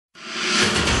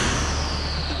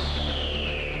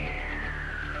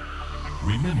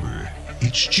Remember,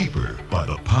 it's cheaper by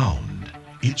the pound.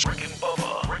 It's Rick and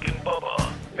Bubba. Rick and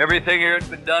Bubba. Everything here has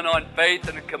been done on faith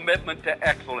and a commitment to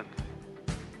excellence.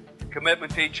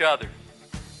 Commitment to each other.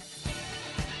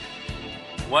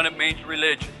 One, it means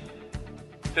religion.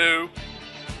 Two,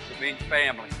 it means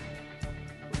family.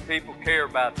 People care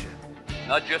about you.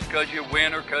 Not just because you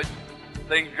win or because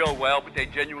things go well, but they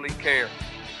genuinely care.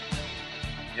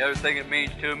 The other thing it means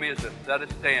to me is a set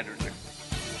of standards.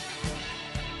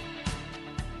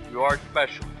 You are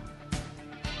special.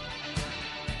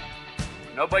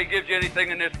 Nobody gives you anything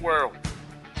in this world.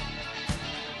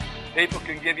 People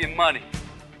can give you money,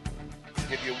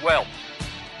 give you wealth,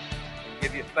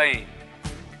 give you fame.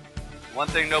 One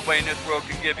thing nobody in this world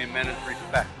can give you, man, is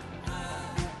respect.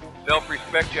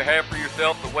 Self-respect you have for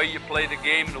yourself, the way you play the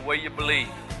game, and the way you believe,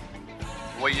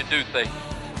 the way you do things.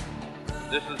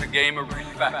 This is a game of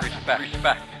respect.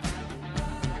 Respect.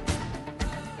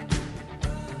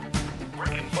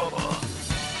 Rick and Bubba.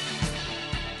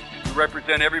 You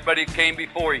represent everybody that came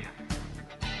before you.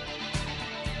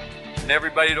 And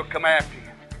everybody that'll come after you.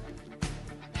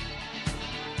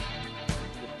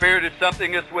 The spirit is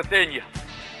something that's within you.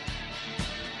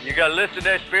 You gotta listen to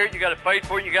that spirit, you gotta fight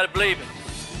for it, you gotta believe it.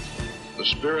 The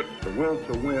spirit, the will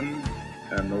to win,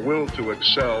 and the will to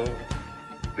excel,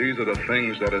 these are the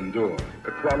things that endure.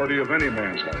 The quality of any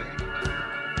man's life.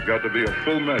 You've got to be a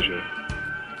full measure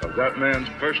of that man's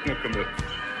personal commitment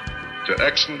to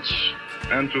excellence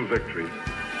and to victory,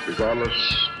 regardless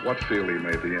what field he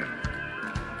may be in.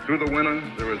 Through the winner,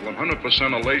 there is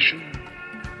 100% elation,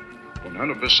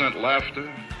 100% laughter,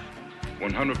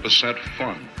 100%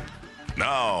 fun.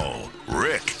 Now,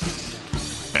 Rick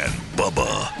and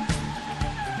Bubba.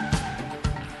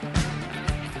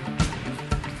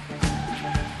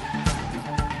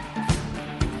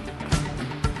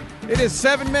 It is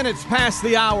 7 minutes past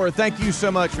the hour. Thank you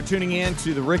so much for tuning in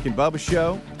to the Rick and Bubba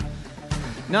Show.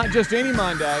 Not just any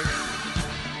Monday.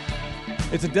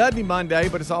 It's a Dudley Monday,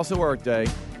 but it's also Earth Day.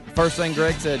 First thing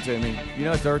Greg said to me, you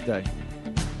know it's Earth Day.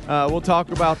 We'll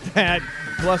talk about that.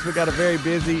 Plus, we got a very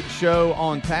busy show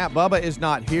on tap. Bubba is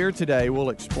not here today.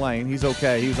 We'll explain. He's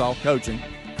okay. He's off coaching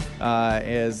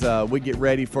as we get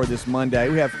ready for this Monday.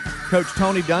 We have Coach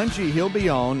Tony Dungy. He'll be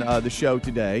on the show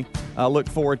today. Look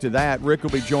forward to that. Rick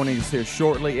will be joining us here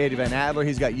shortly. Eddie Van Adler,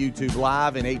 he's got YouTube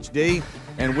Live in HD,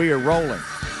 and we are rolling.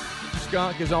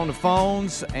 Skunk is on the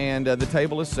phones, and the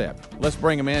table is set. Let's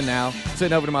bring him in now.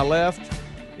 Sitting over to my left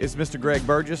is Mr. Greg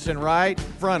Burgess, and right in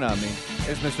front of me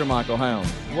is Mr. Michael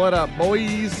Helms. What up,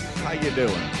 boys? How you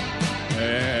doing?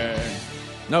 Hey.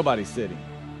 Nobody's sitting.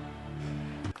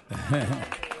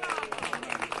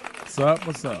 What's up?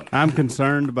 What's up? I'm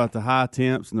concerned about the high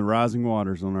temps and the rising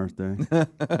waters on Earth Day.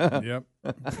 Yep.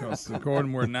 Because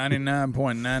according, we're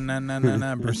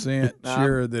 99.99999%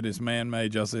 sure that it's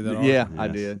man-made. Y'all see that article? Yeah, I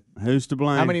did. Who's to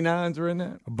blame? How many nines are in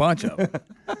that? A bunch of them.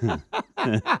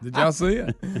 Did y'all see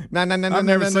it? Nine. I've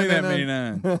never seen that many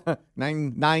nines.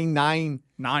 Nine.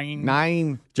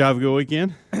 Did you have a good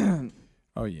weekend?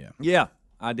 Oh, yeah. Yeah,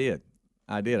 I did.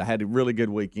 I had a really good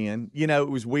weekend. You know, it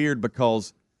was weird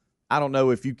because I don't know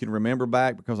if you can remember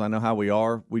back because I know how we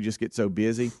are. We just get so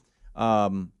busy.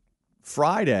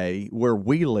 Friday, where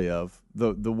we live,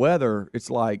 the weather, it's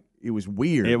like it was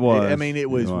weird. It was. It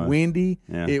was windy.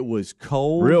 Yeah. It was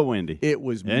cold. Real windy. It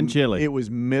was and chilly. It was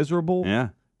miserable. Yeah.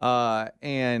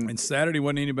 And Saturday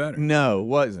wasn't any better. No, it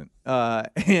wasn't.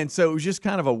 And so it was just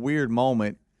kind of a weird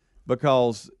moment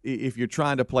because if you're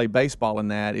trying to play baseball in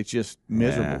that, it's just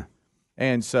miserable. Yeah.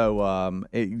 And so,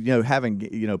 having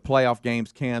playoff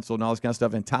games canceled and all this kind of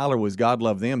stuff. And Tyler was, God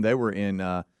love them. They were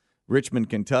in Richmond,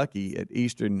 Kentucky, at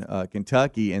Eastern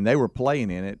Kentucky, and they were playing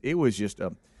in it. It was just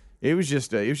a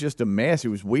mess. It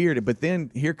was weird. But then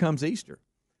here comes Easter,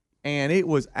 and it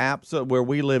was where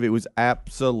we live. It was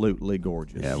absolutely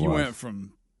gorgeous. Yeah, you went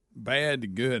from bad to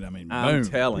good. I mean, boom. I'm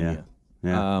telling you.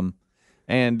 Yeah.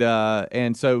 And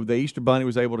so the Easter Bunny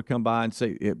was able to come by and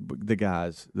say, the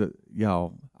guys,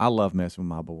 y'all, I love messing with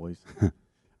my boys.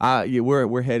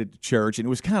 We're headed to church, and it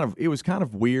was kind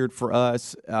of weird for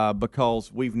us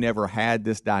because we've never had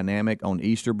this dynamic on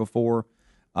Easter before.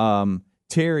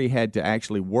 Terry had to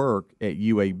actually work at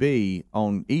UAB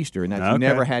on Easter, and that's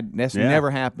never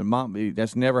happened. Mom,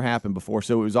 that's never happened before,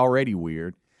 so it was already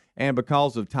weird. And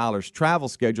because of Tyler's travel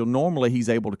schedule, normally he's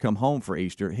able to come home for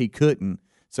Easter. He couldn't.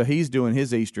 So he's doing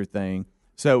his Easter thing.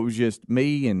 So it was just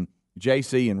me and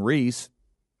JC and Reese.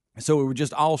 So we were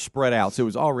just all spread out. So it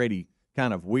was already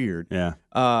kind of weird. Yeah.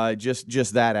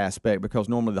 Just that aspect because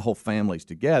normally the whole family's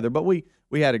together. But we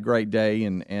had a great day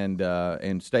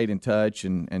and stayed in touch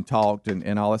and talked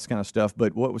and all this kind of stuff.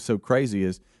 But what was so crazy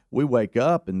is we wake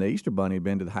up and the Easter Bunny had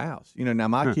been to the house. Now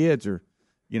my kids are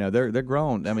they're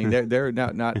grown. I mean, they're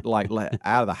not like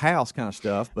out of the house kind of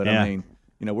stuff, but Yeah. I mean,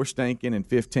 we're stinking and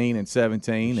 15 and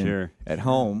 17 and Sure. at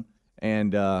home,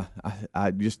 and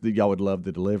I just think y'all would love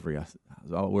the delivery.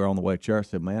 We were on the way to church. I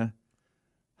said, man,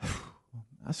 I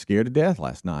was scared to death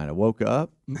last night. I woke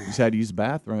up, just had to use the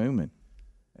bathroom, and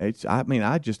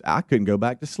I couldn't go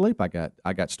back to sleep. I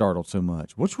got startled so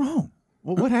much. What's wrong?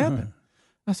 What happened?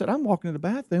 I said, I'm walking to the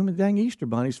bathroom, and the dang Easter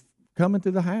bunny's coming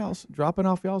through the house, dropping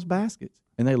off y'all's baskets.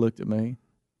 And they looked at me.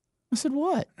 I said,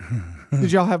 what?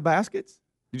 Did y'all have baskets?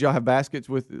 Did y'all have baskets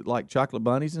with, like, chocolate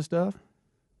bunnies and stuff?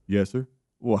 Yes, sir.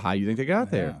 Well, how you think they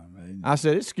got there? I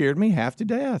said, it scared me half to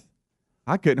death.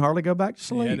 I couldn't hardly go back to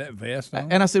sleep. Yeah, that vest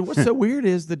on. And I said, what's so weird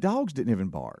is the dogs didn't even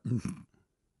bark.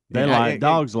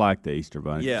 Dogs like the Easter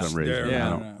bunny Yes, for some reason.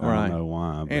 they're- I right. don't know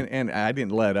why. But And I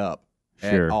didn't let up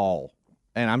Sure. at all.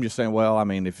 And I'm just saying, well, I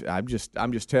mean, if I'm just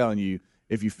telling you,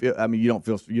 if you feel, I mean, you don't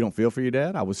feel for your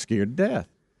dad. I was scared to death.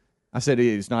 I said,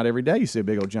 it's not every day you see a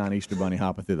big old giant Easter bunny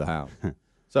hopping through the house.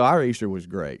 So our Easter was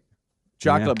great.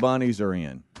 Chocolate bunnies are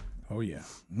in. Oh yeah.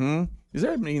 Is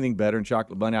there anything better than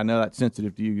chocolate bunny? I know that's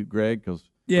sensitive to you, Greg, because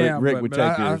Yeah, Rick but, would but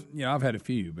take I, yours. I've had a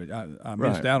few, but I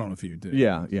missed Right. out on a few too.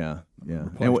 Yeah.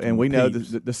 Replaced And we with know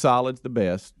Peeps. the solid's the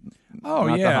best. Oh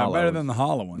not the yeah, hollow better ones. than the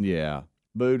hollow one. Yeah.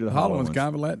 Boo to the The hollow hollow one's ones.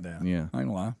 kind of a letdown. Yeah. I ain't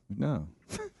gonna lie. No.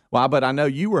 Well, but I know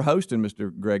you were hosting,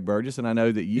 Mr. Greg Burgess, and I know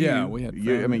that you. Yeah, we had I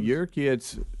mean, fun. your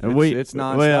kids. And It's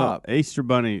nonstop. Well, Easter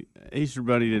bunny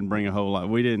didn't bring a whole lot.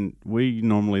 We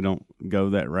normally don't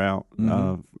go that route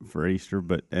for Easter,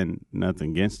 and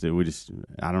nothing against it.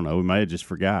 I don't know. We may have just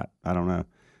forgot. I don't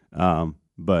know.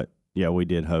 But yeah, we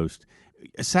did host.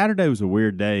 Saturday was a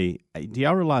weird day. Do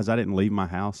y'all realize I didn't leave my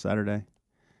house Saturday?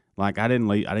 Like I didn't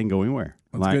go anywhere.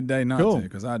 It's a good day not Cool. to,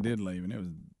 because I did leave and it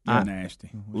was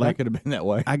nasty. That could have been that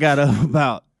way. I got up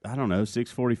about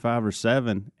 6:45 or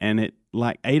 7, and at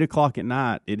like 8:00 at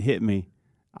night, it hit me.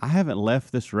 I haven't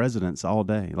left this residence all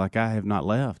day. Like I have not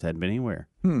left. Hadn't been anywhere.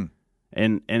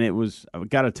 And I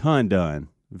got a ton done.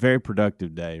 Very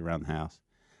productive day around the house.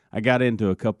 I got into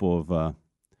a couple of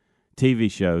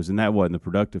TV shows, and that wasn't the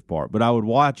productive part. But I would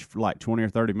watch for like 20 or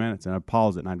 30 minutes, and I'd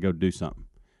pause it, and I'd go do something.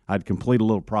 I'd complete a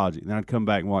little project, and then I'd come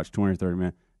back and watch 20 or 30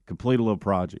 minutes, complete a little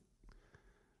project.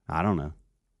 I don't know.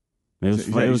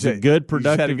 It was a good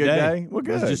productive good day? Well, It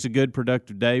was good. just a good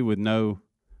productive day with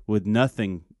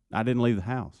nothing. I didn't leave the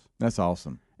house, That's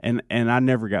awesome. and I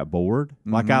never got bored.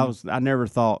 Like I never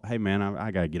thought, hey man,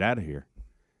 I got to get out of here,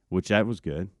 which that was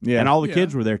good. Yeah. and all the Yeah.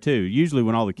 kids were there too. Usually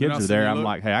when all the kids I are see there, you I'm look-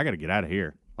 like, hey, I got to get out of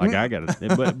here. Like I got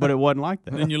to, but it wasn't like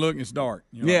that. And then you look and it's dark.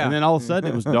 You're Yeah. And then all of a sudden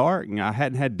it was dark, and I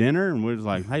hadn't had dinner, and we was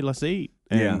like, hey, let's eat.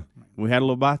 And Yeah. we had a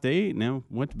little bite to eat, and then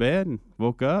went to bed and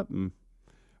woke up, and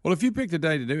Well, if you picked a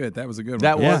day to do it, that was a good one.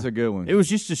 That Yeah. was a good one. it was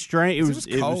just a strange. It It was was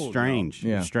it was cold, strange.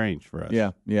 y'all. It was strange for us.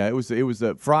 Yeah. It was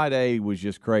Friday was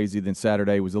just crazy. Then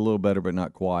Saturday was a little better, but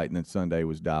not quite. And then Sunday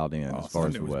was dialed in as far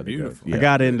as Sunday the was weather beautiful. goes. I Yeah.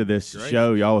 got into this Great.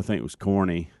 show. Y'all would think it was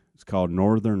corny. It's called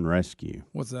Northern Rescue.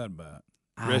 What's that about?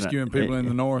 I Rescuing don't- people in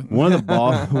the north? One of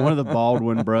the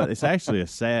Baldwin brothers. It's actually a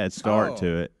sad start to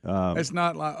it. It's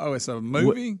not like, it's a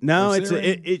movie? No, Or it's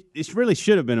series? it really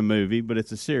should have been a movie, but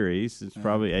it's a series. It's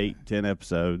probably 8-10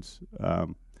 episodes.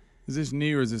 Is this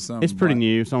new or is this something? It's pretty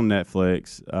new. It's on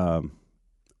Netflix.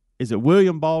 Is it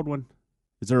William Baldwin?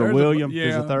 Is there There's a a- William? yeah.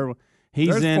 There's a third one. He's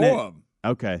There's in 4 it. of them.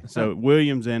 Okay, so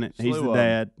William's in it. He's Slew the of 'em.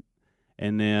 dad,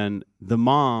 and then the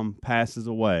mom passes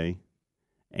away,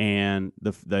 and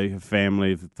they have a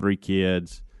family of 3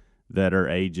 kids that are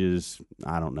ages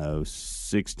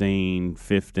 16,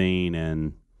 15,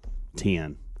 and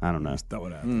 10. I don't know, Just throw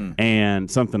it out. and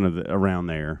something around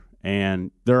there. And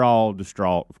they're all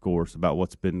distraught, of course, about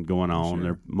what's been going on. Sure.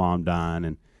 Their mom dying,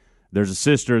 and there's a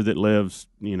sister that lives,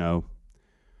 a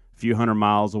few hundred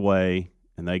miles away,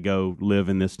 and they go live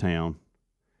in this town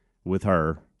with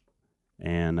her.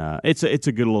 And it's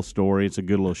a good little story. It's a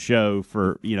good little show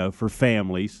for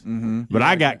families. Mm-hmm. But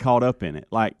I got caught up in it.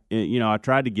 Like I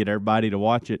tried to get everybody to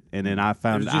watch it, and then I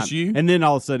found It was just you? And then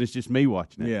all of a sudden it's just me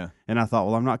watching it. Yeah. And I thought,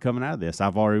 well, I'm not coming out of this.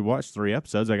 I've already watched 3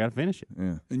 episodes. I got to finish it.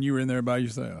 And you were in there by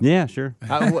yourself. Yeah, sure.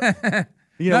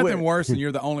 Nothing worse than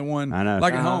you're the only one. I know.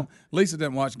 Like at home, Lisa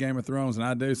doesn't watch Game of Thrones, and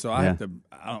I do. So I Yeah. have to.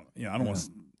 I don't want to.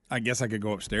 I guess I could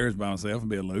go upstairs by myself and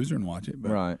be a loser and watch it.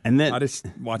 But Right. And then I just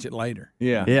watch it later.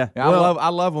 Yeah. Yeah. I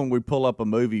love when we pull up a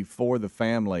movie for the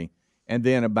family, and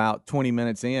then about 20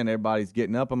 minutes in, everybody's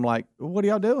getting up. I'm like, what are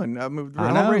y'all doing? I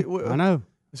I know.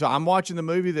 So I'm watching the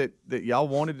movie that y'all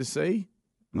wanted to see.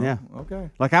 Yeah. Okay.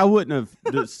 Like I wouldn't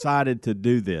have decided to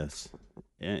do this.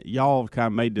 Y'all kind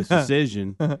of made this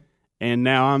decision, and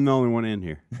now I'm the only one in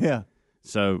here. Yeah.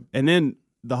 So, and then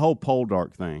the whole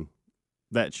Poldark thing,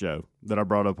 that show that I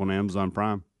brought up on Amazon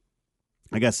Prime.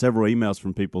 I got several emails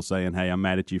from people saying, hey, I'm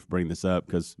mad at you for bringing this up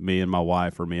because me and my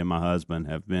wife or me and my husband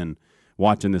have been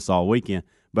watching this all weekend.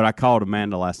 But I called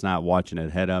Amanda last night watching it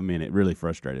ahead of me, and it really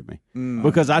frustrated me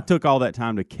because I took all that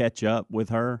time to catch up with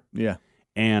her. Yeah.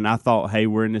 And I thought, hey,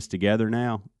 we're in this together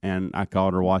now, and I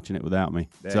called her watching it without me.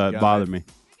 So it bothered me.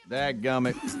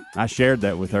 Dadgummit. I shared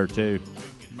that with her, too.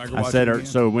 I said,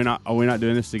 so are we not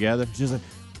doing this together? She's like,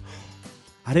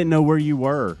 I didn't know where you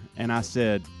were. And I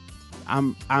said,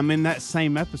 I'm in that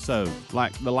same episode,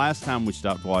 like the last time we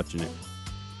stopped watching it.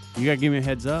 You got to give me a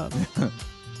heads up.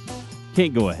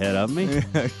 Can't go ahead of me.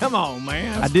 Come on,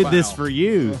 man. I did this for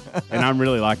you, and I'm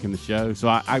really liking the show.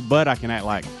 So but I can act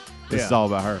like this is all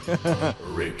about her.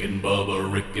 Rick and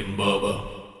Bubba, Rick and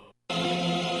Bubba.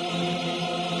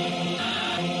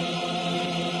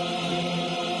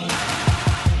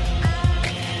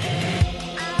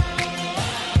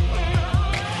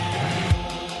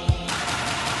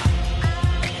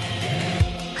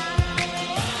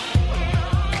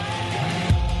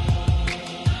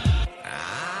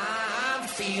 I'm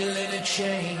feeling a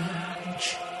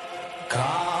change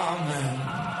coming.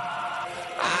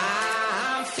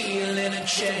 I'm feeling a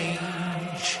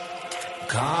change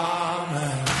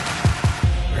coming.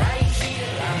 Right here,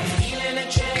 I'm feeling a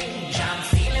change. I'm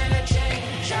feeling a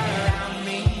change all around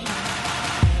me.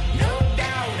 No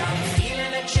doubt, I'm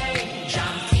feeling a change.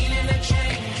 I'm feeling a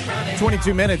change running.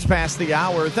 22 minutes past the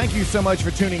hour. Thank you so much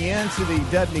for tuning in to the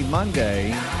Dudney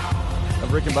Monday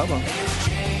of Rick and Bubba.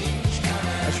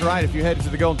 That's right. If you headed to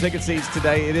the Golden Ticket Seats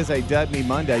today, it is a Dudney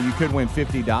Monday. You could win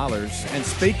 $50. And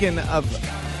speaking of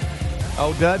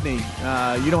Dudney,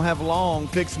 you don't have long.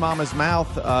 Fix Mama's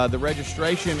Mouth. The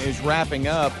registration is wrapping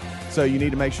up, so you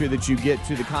need to make sure that you get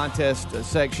to the contest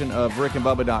section of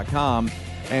rickandbubba.com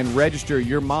and register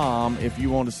your mom if you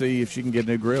want to see if she can get a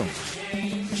new grill.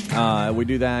 We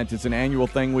do that. It's an annual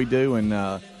thing we do,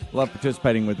 and love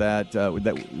participating with that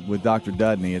with Dr.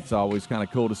 Dudney. It's always kind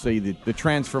of cool to see the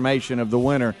transformation of the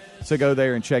winner. So go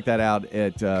there and check that out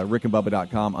at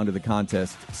rickandbubba.com under the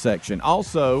contest section.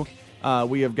 Also,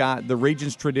 we have got the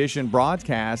Regions Tradition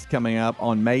broadcast coming up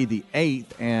on May the 8th,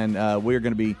 and we're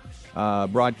going to be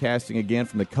broadcasting again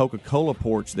from the Coca-Cola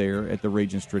porch there at the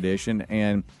Regions Tradition.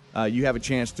 And you have a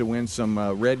chance to win some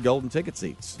red golden ticket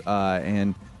seats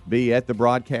and be at the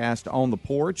broadcast on the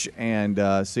porch and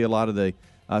see a lot of the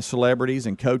celebrities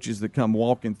and coaches that come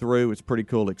walking through. It's a pretty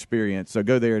cool experience. So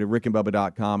go there to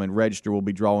rickandbubba.com and register. We'll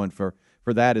be drawing for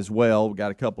that as well. We've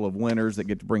got a couple of winners that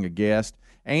get to bring a guest.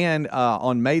 And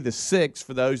on May the 6th,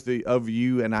 for those of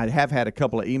you, and I have had a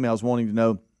couple of emails wanting to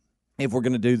know if we're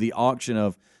going to do the auction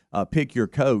of Pick Your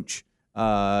Coach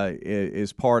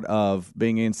is part of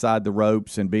being inside the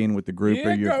ropes and being with the group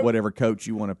or your whatever coach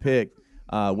you want to pick.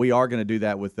 We are going to do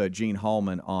that with Gene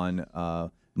Hallman on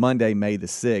Monday, May the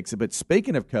 6th. But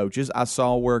speaking of coaches, I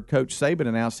saw where Coach Saban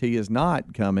announced he is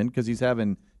not coming because he's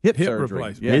having hip surgery.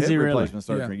 Replacement. Yeah, Is he hip really? replacement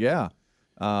surgery. Yeah.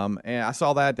 And I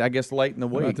saw that, I guess, late in the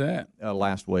week. About that?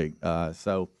 Last week. But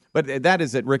that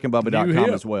is at rickandbubba.com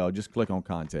as well. Just click on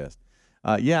contest.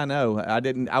 Yeah, I know.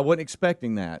 I wasn't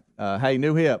expecting that. Hey,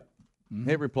 new hip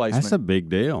replacement. That's a big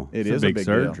deal. It It's is a big deal.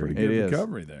 surgery. It is.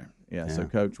 Recovery there. Yeah, so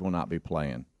Coach will not be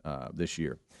playing this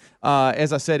year.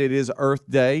 As I said, it is Earth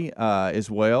Day as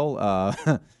well.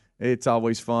 It's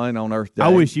always fun on Earth Day. I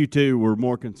wish you two were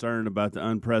more concerned about the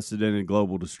unprecedented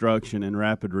global destruction and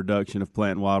rapid reduction of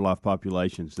plant and wildlife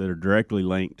populations that are directly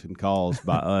linked and caused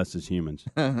by us as humans.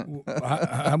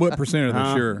 What percent are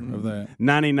they sure of that?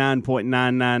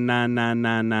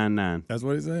 99.9999999. That's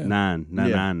what he said.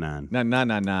 999.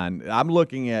 999. I'm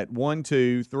looking at 1,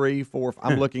 2, 3, 4.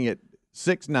 I'm looking at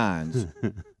 6 nines.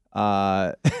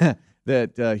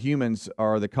 That humans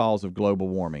are the cause of global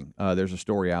warming. There's a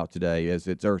story out today as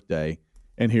it's Earth Day,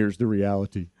 and here's the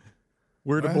reality.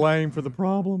 We're to blame for the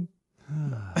problem.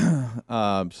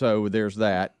 So there's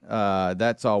that.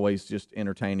 That's always just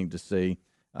entertaining to see.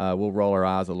 We'll roll our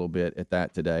eyes a little bit at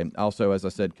that today. Also, as I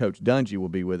said, Coach Dungy will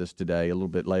be with us today a little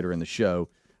bit later in the show.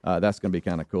 That's going to be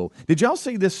kind of cool. Did y'all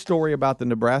see this story about the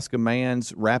Nebraska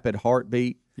man's rapid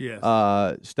heartbeat? Yes.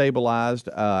 Stabilized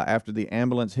after the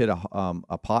ambulance hit a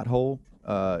pothole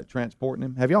transporting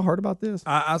him. Have y'all heard about this?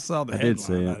 I saw the I headline. did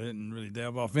see it. I didn't really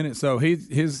delve off in it. So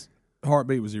his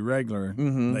heartbeat was irregular.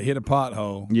 Mm-hmm. They hit a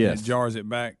pothole. Yes. And it jars it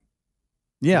back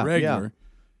Yeah, to regular. yeah.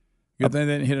 Good thing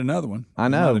they didn't hit another one. I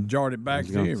know. Might have jarred it back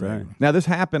to gonna say. irregular. Now, this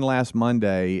happened last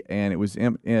Monday, and it was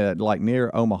like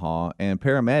near Omaha. And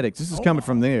paramedics, this is coming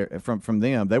from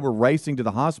them. They were racing to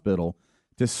the hospital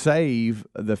to save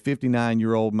the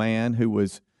 59-year-old man who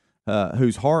was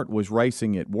whose heart was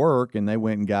racing at work, and they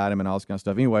went and got him and all this kind of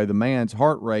stuff. Anyway, the man's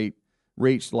heart rate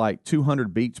reached like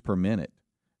 200 beats per minute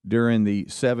during the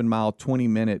 7-mile,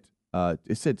 20-minute.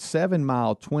 It said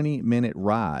 7-mile, 20-minute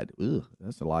ride. Ugh,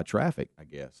 that's a lot of traffic, I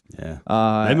guess. Yeah.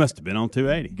 They must have been on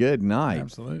 280. Good night.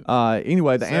 Absolutely.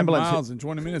 Anyway, the 7 ambulance. miles in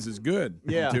 20 minutes is good.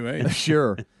 Yeah, 280.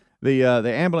 sure. The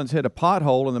ambulance hit a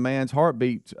pothole and the man's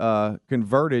heartbeat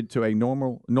converted to a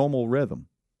normal rhythm,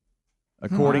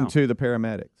 according to the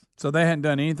paramedics. So they hadn't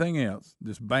done anything else.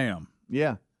 Just bam.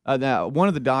 Yeah. Now, one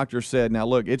of the doctors said, "Now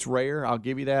look, it's rare. I'll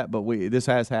give you that, but this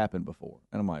has happened before."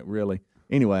 And I'm like, "Really?"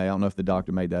 Anyway, I don't know if the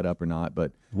doctor made that up or not,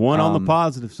 but One on the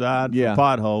positive side for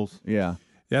potholes. Yeah,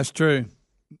 That's true.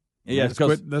 yeah.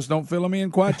 Let's don't fill them in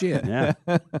quite yet. Yeah.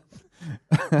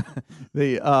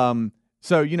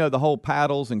 So the whole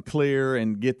paddles and clear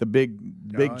and get the big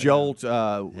jolt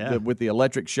with the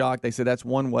electric shock. They said that's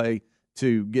one way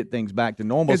to get things back to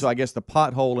normal. So I guess the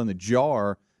pothole in the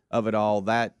jar of it all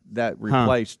that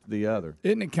replaced the other.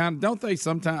 Isn't it kind of? Don't they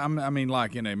sometimes? I mean,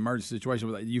 like in an emergency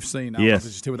situation, where you've seen Yes.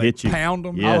 officers too, where they Hit you. pound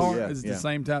them. Yes. hard? Yeah, Is it yeah. the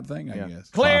same type thing? I guess.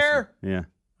 Clear. Yeah.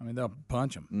 I mean, they'll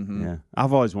punch them. Mm-hmm. Yeah.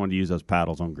 I've always wanted to use those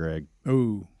paddles on Greg.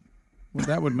 Ooh, well,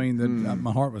 that would mean that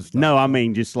my heart was. No, I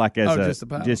mean just like as just the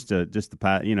paddle. just the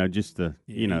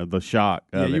the shock.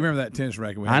 Yeah, of you it. remember that tennis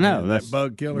racket? We I had, know, that that's-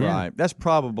 bug killer. Right. That's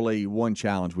probably one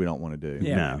challenge we don't want to do.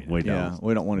 Yeah. No, we don't. Yeah,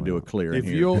 we don't want to do a clear. If in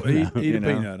here. you'll eat You a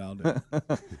know? peanut, I'll do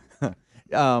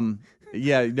it.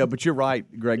 Yeah, no, but you're right,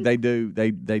 Greg. They do.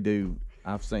 They do.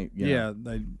 I've seen. Yeah,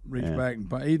 they reach back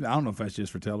and I don't know if that's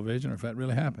just for television or if that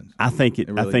really happens. I think it.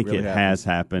 really- I think really it has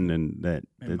happened, and that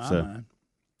In it's my a mind.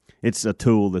 it's a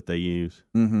tool that they use.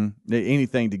 Mm-hmm.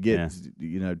 Anything to get to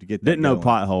get. That Didn't know going.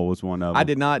 pothole was one of them. I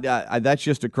did not. That's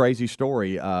just a crazy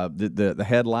story. The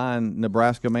headline: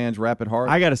 Nebraska man's rapid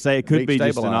heart. I got to say, it could Beat be just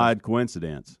an stabilized. odd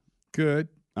coincidence. Good.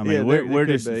 I mean, Yeah, we're it could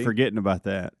just be. forgetting about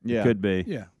that. Yeah. It could be.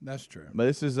 Yeah, that's true. But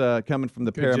this is coming from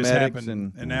the Could just paramedics,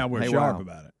 happen, and now we're hey, sharp wow.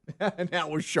 about it. And now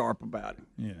we're sharp about it.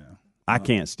 Yeah. I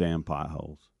can't stand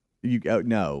potholes. You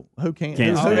no, who can't? Can't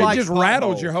who stand it it. likes just rattles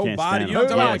potholes? your whole Can't body. stand You know, it.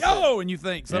 it's like, Yes. oh, and you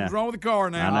think something's Yeah. wrong with the car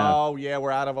now. I know. Oh yeah,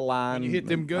 we're out of a line. And you hit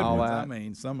them good all ones. that. I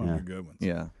mean, some of them are good ones.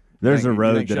 Yeah. There's a You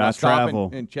road think, that should I stop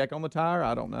travel. and check on the tire.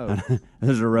 I don't know.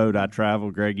 There's a road I travel,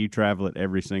 Greg. You travel it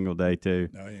every single day too.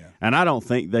 Oh, yeah. And I don't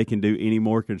think they can do any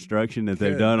more construction that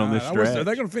they've Good done on this night. I wish- stretch. Are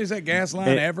they going to finish that gas line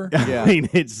It- ever? Yeah. I mean,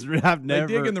 I've never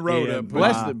digging the road in up.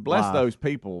 bless my bless life. those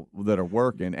people that are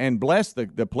working, and bless the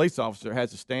police officer has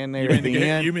to stand there You at mean, the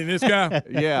end. you mean this guy?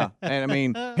 Yeah, and I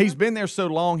mean he's been there so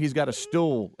long, he's got a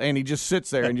stool, and he just sits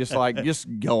there and just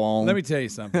go on. Let me tell you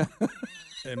something.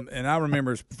 And I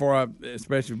remember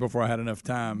especially before I had enough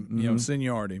time,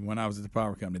 seniority, when I was at the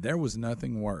power company, there was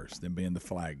nothing worse than being the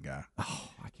flag guy.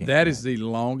 I can't. That is the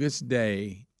longest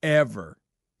day ever.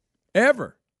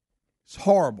 Ever. It's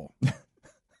horrible.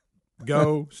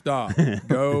 Go, stop.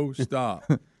 Go, stop.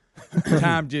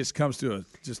 Time just comes to a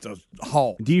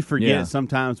halt. Do you forget Yeah.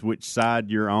 sometimes which side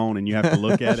you're on, and you have to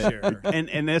look at it? Sure.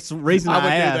 And that's the reason I would do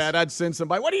asked. that. I'd send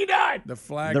somebody. What are you doing? The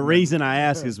flag. The reason I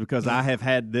ask is because I have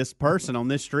had this person on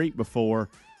this street before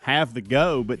have the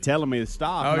go, but telling me to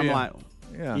stop. Oh, and I'm yeah. like,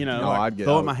 Yeah. you know, No, I'd get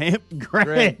throwing my hand. Greg,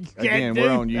 Greg, can't again, do we're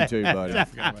on that. YouTube, buddy.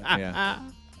 Yeah.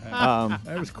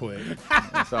 That was quick.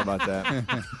 Sorry about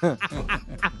that.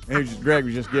 Greg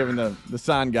was just giving the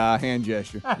sign guy a hand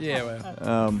gesture. Yeah,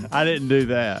 well. I didn't do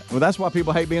that. Well, that's why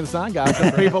people hate being the sign guy.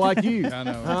 Because people like you. I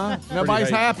know. Huh? Pretty Nobody's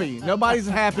hateful. happy. Nobody's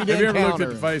happy to Have you ever looked encounter. at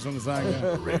the face on the sign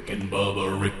guy? Rick and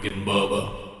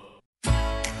Bubba.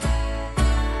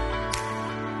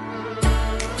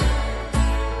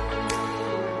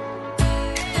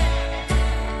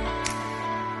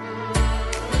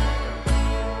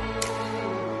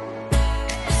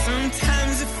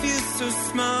 Sometimes it feels so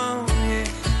small, yeah.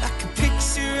 Like a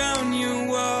picture on your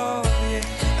wall, yeah.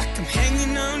 Like I'm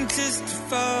hanging on just to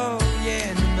fall,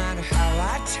 yeah. No matter how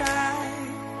I try.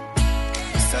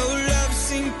 So love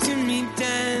seemed to me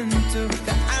gentle,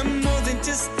 that I'm more than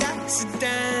just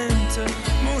accidental,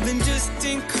 more than just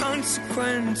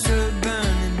inconsequential,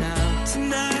 burning out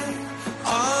tonight.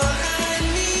 All I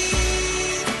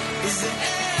need is the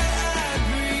air I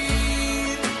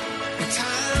breathe, the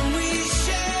time we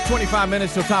share. 25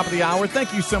 minutes till top of the hour.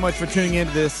 Thank you so much for tuning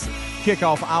into this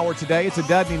kickoff hour today. It's a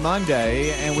Dudney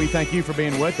Monday, and we thank you for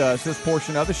being with us. This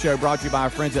portion of the show brought to you by our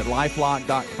friends at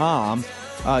LifeLock.com.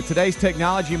 Today's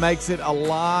technology makes it a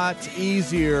lot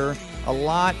easier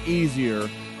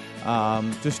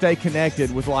to stay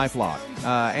connected with LifeLock.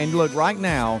 And look, right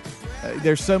now,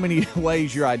 there's so many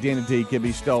ways your identity can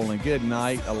be stolen. Good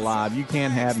night, alive. You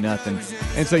can't have nothing.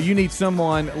 And so you need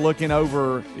someone looking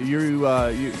over your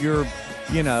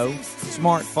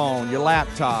smartphone, your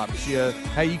laptops.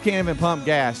 Hey, you can't even pump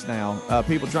gas now.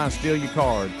 People trying to steal your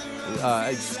card.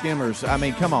 skimmers. I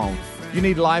mean, come on. You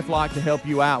need LifeLock to help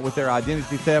you out with their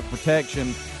identity theft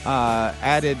protection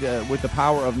added with the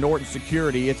power of Norton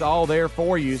Security. It's all there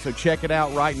for you, so check it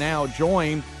out right now.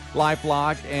 Join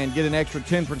LifeLock and get an extra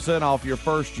 10% off your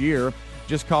first year.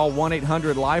 Just call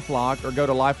 1-800-LifeLock or go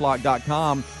to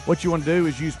LifeLock.com. What you want to do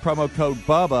is use promo code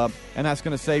BUBBA, and that's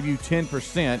going to save you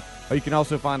 10%. Or you can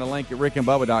also find a link at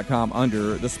rickandbubba.com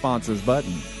under the sponsors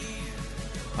button.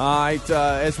 All right,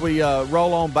 as we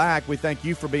roll on back, we thank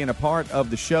you for being a part of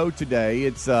the show today.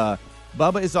 It's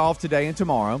Bubba is off today and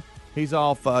tomorrow. He's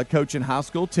off coaching high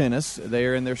school tennis.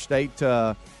 They're in their state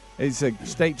it's a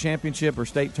state championship or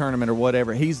state tournament or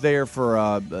whatever. He's there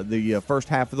for the first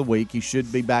half of the week. He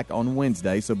should be back on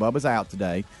Wednesday, so Bubba's out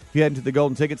today. If you head into the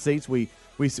Golden Ticket seats, we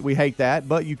hate that,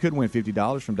 but you could win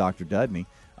 $50 from Dr. Dudney.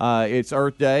 It's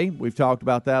Earth Day. We've talked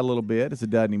about that a little bit. It's a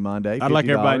Dudney Monday. I'd like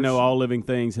everybody to know all living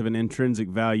things have an intrinsic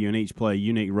value and each play a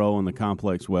unique role in the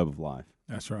complex web of life.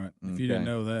 That's right. If you didn't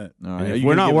know that. All right. If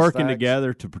we're not working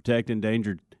together to protect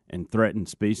endangered and threatened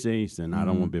species, then I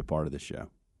don't want to be a part of this show.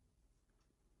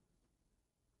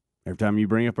 Every time you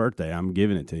bring up Earth Day, I'm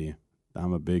giving it to you.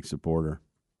 I'm a big supporter.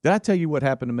 Did I tell you what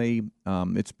happened to me?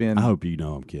 It's been. I hope you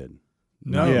know I'm kidding.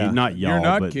 No, not y'all, you're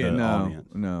not but kidding. the audience.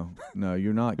 No,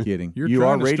 you're not kidding. You're you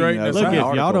trying are to reading straighten this Look, out.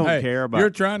 if y'all don't Hey, care about,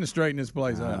 you're trying to straighten this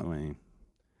place I out. mean,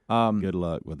 good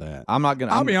luck with that. I'm not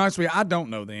gonna. I'll be honest with you. I don't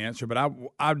know the answer, but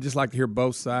I'd just like to hear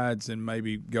both sides and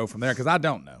maybe go from there because I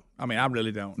don't know. I mean, I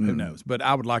really don't. Who knows? But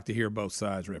I would like to hear both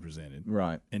sides represented,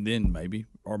 right, and then maybe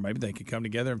they could come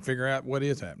together and figure out what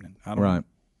is happening. I don't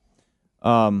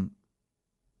know. right.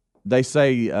 They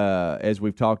say, as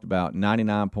we've talked about,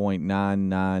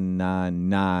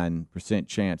 99.9999%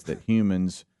 chance that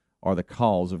humans are the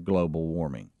cause of global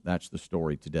warming. That's the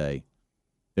story today.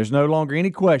 There's no longer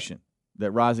any question that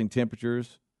rising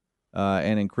temperatures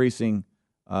and increasing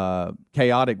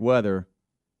chaotic weather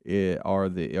are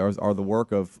the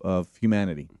work of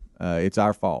humanity. It's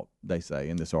our fault, they say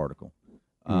in this article.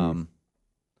 Did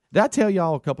I tell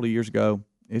y'all a couple of years ago?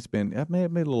 It may have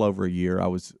been a little over a year. I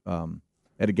was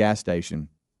at a gas station,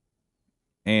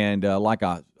 and like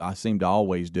I seem to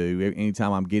always do,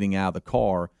 anytime I'm getting out of the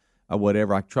car or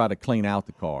whatever, I try to clean out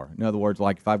the car. In other words,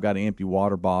 like if I've got an empty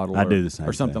water bottle I do the same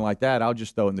or something thing. like that, I'll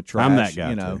just throw it in the trash. I'm that guy,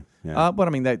 you know. too. Yeah. But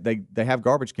I mean, they have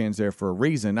garbage cans there for a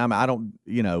reason. I don't,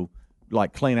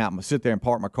 like sit there and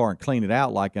park my car and clean it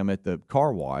out like I'm at the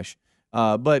car wash.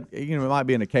 But it might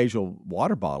be an occasional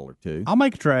water bottle or two. I'll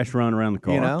make a trash run around the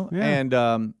car. Yeah.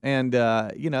 And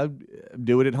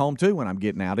do it at home too when I'm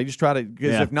getting out. I just try to,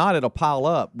 because if not, it'll pile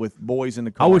up with boys in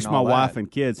the car. I wish and my all wife that. and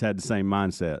kids had the same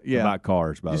mindset about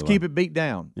cars. By Just the way, keep it beat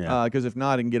down. Yeah. Because if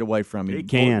not, it can get away from you. It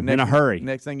can, in a hurry.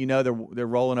 Next thing you know, they're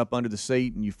rolling up under the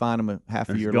seat, and you find them a half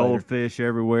a There's year later. goldfish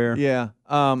everywhere. Yeah.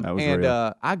 That was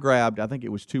real. I grabbed, I think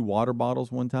it was 2 water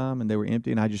bottles one time, and they were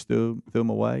empty, and I just threw them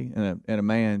away. And a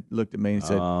man looked at me and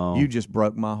said, "You just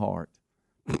broke my heart."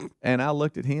 And I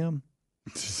looked at him.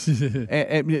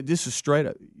 and this is straight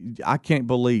up. I can't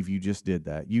believe you just did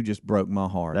that. You just broke my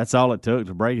heart. That's all it took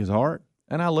to break his heart.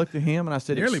 And I looked at him and I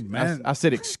said, man. I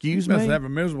said, "Excuse You me," must have a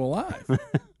miserable life.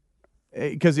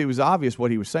 because it was obvious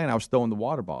what he was saying. I was throwing the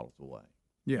water bottles away.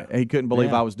 Yeah, He couldn't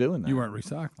believe I was doing that. you weren't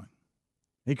recycling.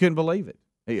 He couldn't believe it.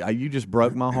 You just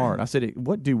broke my heart. I said,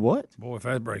 "What? Do what?" Boy, if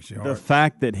that breaks your The heart.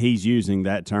 fact that he's using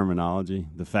that terminology,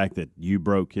 the fact that you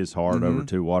broke his heart over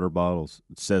 2 water bottles,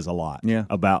 says a lot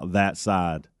about that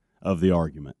side of the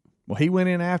argument. Well, he went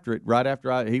in after it. Right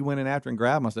after he went in after and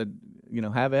grabbed him. I said,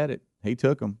 "Have at it." He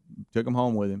took them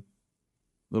home with him.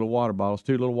 Little water bottles,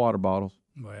 2 little water bottles.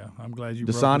 Well, I'm glad you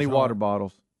broke Dasani his water heart.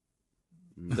 bottles.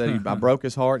 Said I broke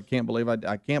his heart. Can't believe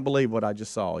I can't believe what I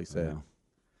just saw. He said. Yeah.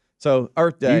 So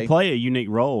Earth Day. You play a unique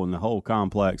role in the whole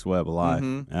complex web of life,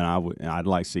 and I'd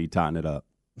like to see you tighten it up.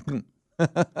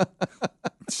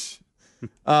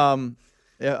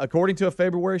 According to a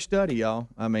February study, y'all.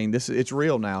 I mean, it's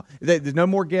real now. There's no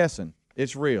more guessing.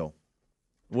 It's real.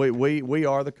 We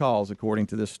are the cause, according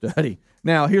to this study.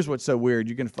 Now, here's what's so weird.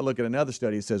 You can look at another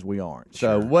study that says we aren't.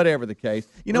 So whatever the case,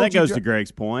 That goes to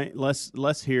Greg's point.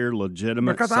 Let's hear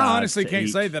legitimate. Because sides I honestly to can't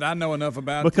each. say that I know enough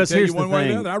about Because it to tell here's you one the way or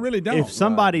thing. the other. I really don't. If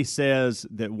somebody says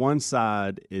that one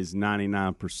side is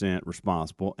 99%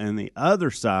 responsible and the other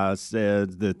side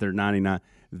says that they're 99,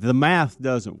 the math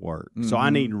doesn't work. So I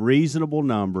need reasonable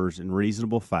numbers and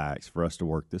reasonable facts for us to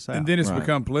work this out. And then it's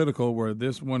become political where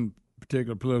this one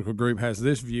particular political group has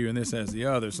this view and this has the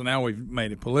other. So now we've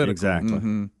made it political.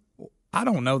 Exactly. I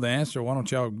don't know the answer. Why don't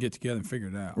y'all get together and figure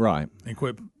it out? Right. And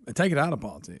quit. Take it out of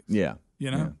politics. Yeah.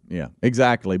 You know? Yeah,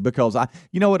 exactly. Because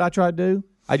you know what I try to do?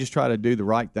 I just try to do the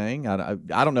right thing.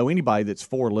 I don't know anybody that's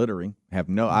for littering.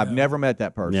 I've never met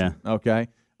that person. Yeah. Okay.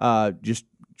 just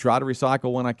try to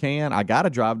recycle when I can. I got to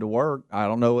drive to work. I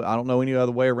don't know any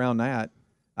other way around that.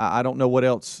 I don't know what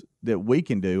else that we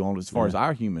can do on as far as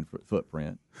our human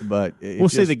footprint. But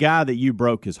see, the guy that you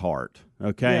broke his heart.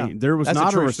 Okay, Yeah, there was that's a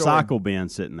not a true recycle story. bin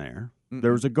sitting there.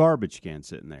 There was a garbage can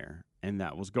sitting there, and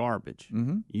that was garbage.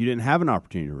 Mm-hmm. You didn't have an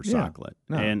opportunity to recycle it.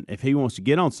 no. And if he wants to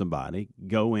get on somebody,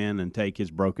 go in and take his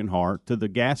broken heart to the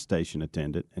gas station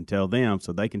attendant and tell them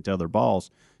so they can tell their boss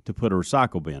to put a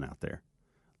recycle bin out there.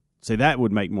 See, that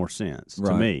would make more sense to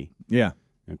Right. me. Yeah.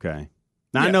 Okay.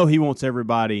 Now, I know he wants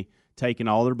everybody taking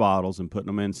all their bottles and putting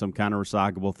them in some kind of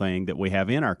recyclable thing that we have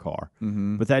in our car.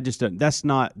 Mm-hmm. But that just doesn't,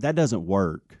 that doesn't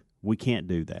work. We can't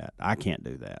do that. I can't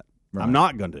do that. Right. I'm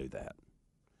not going to do that.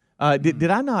 Did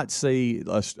I not see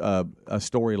a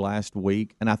story last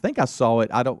week? And I think I saw it.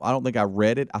 I don't think I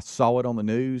read it. I saw it on the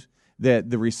news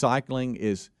that the recycling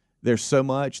is there's so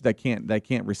much they can't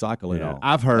recycle it all.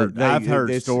 I've heard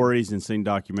it's- stories and seen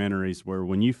documentaries where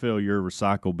when you fill your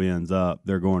recycle bins up,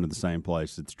 they're going to the same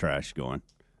place that the trash is going.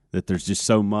 That there's just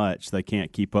so much they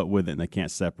can't keep up with it and they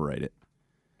can't separate it.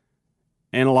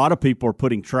 And a lot of people are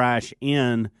putting trash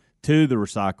in to the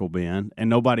recycle bin, and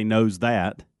nobody knows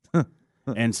that.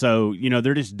 And so,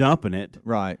 they're just dumping it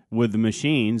Right. with the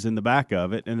machines in the back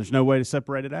of it, and there's no way to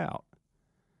separate it out.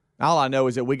 All I know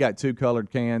is that we got 2 colored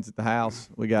cans at the house.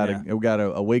 We got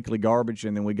a weekly garbage,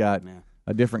 and then we got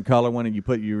a different color one, and you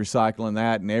recycle in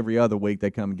that, and every other week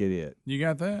they come and get it. You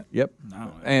got that? Yep.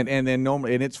 No. And then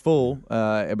normally, and it's full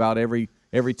about every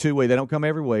 2 weeks. They don't come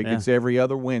every week. Yeah. It's every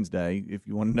other Wednesday, if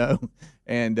you want to know.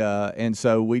 And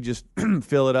so we just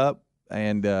fill it up,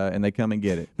 and they come and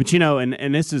get it. But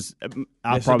and this is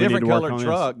I'll It's probably a need different to work colored on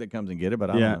truck that comes and get it, but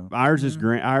I don't know. Ours is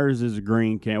green. Ours is a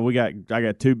green can. I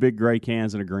got 2 big gray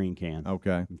cans and a green can.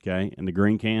 Okay. Okay, and the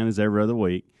green can is every other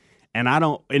week, and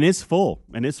it's full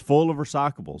of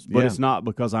recyclables. But Yeah. it's not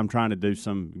because I'm trying to do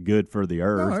some good for the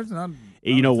earth. No, it's not.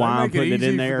 You know They why I'm make it putting it easy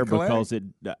in for there? the collect. Because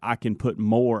I can put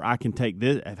more. I can take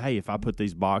this. Hey, if I put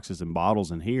these boxes and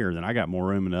bottles in here, then I got more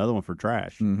room in the other one for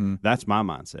trash. Mm-hmm. That's my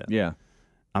mindset. Yeah.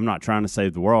 I'm not trying to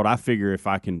save the world. I figure if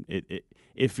I can,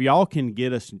 if y'all can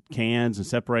get us cans and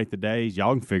separate the days,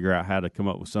 y'all can figure out how to come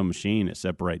up with some machine that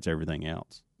separates everything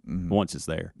else once it's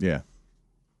there. Yeah.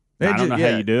 I don't know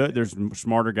how you do it. There's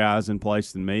smarter guys in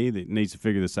place than me that needs to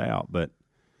figure this out, but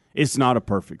it's not a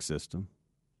perfect system.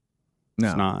 No,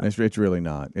 It's not. It's really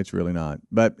not. It's really not.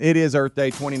 But it is Earth Day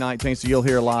 2019, so you'll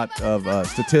hear a lot of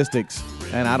statistics,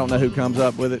 and I don't know who comes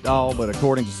up with it all, but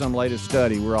according to some latest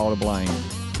study, we're all to blame.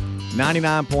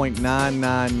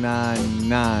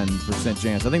 99.9999%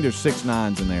 chance. I think there's 6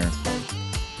 nines in there.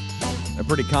 They're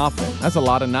pretty confident. That's a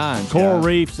lot of nines. Coral guys.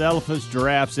 reefs, elephants,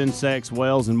 giraffes, insects,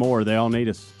 whales, and more. They all need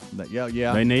us.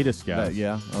 Yeah. They need us, guys.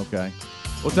 Yeah, okay.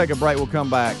 We'll take a break. We'll come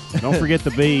back. Don't forget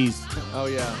the bees. Oh,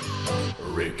 yeah.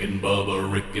 Rick and Bubba,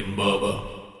 Rick and Bubba.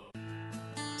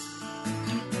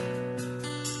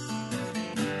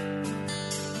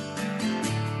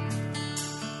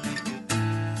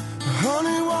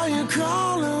 Honey, why you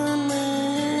calling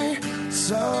me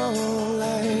so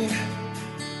late?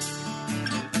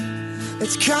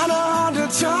 It's kinda hard to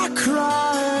talk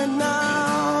right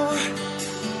now.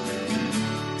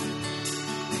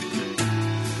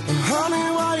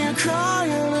 Honey, why you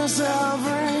crying? Is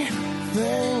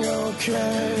everything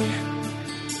okay?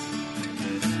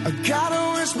 I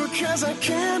gotta whisper 'cause I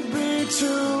can't be too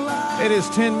loud. It is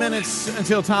 10 minutes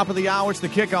until top of the hour. It's the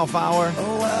kickoff hour.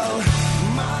 Oh, well,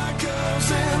 my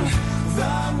girl's in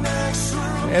the next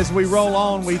room. As we roll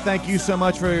on, we thank you so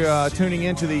much for tuning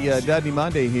in to the Dudley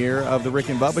Monday here of the Rick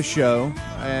and Bubba Show.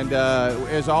 And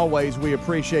as always, we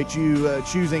appreciate you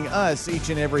choosing us each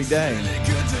and every day.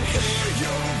 Good to hear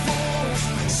your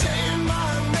voice saying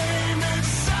my name. It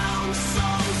sounds so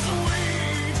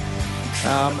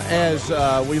sweet. As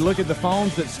we look at the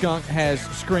phones that Skunk has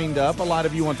screened up, a lot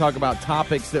of you want to talk about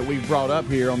topics that we've brought up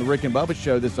here on the Rick and Bubba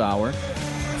Show this hour.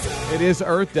 It is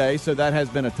Earth Day, so that has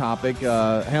been a topic.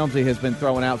 Helmsy has been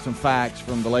throwing out some facts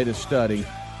from the latest study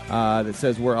that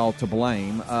says we're all to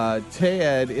blame.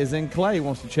 Ted is in Clay,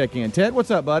 wants to check in. Ted,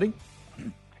 what's up, buddy?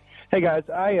 Hey guys,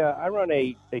 I run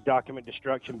a document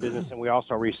destruction business, and we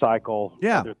also recycle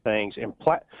other things. And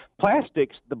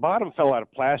plastics, the bottom fell out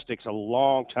of plastics a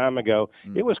long time ago.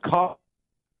 It was caught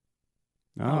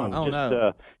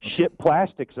ship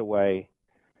plastics away.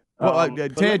 Well,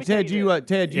 but Ted, let me tell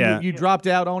you you dropped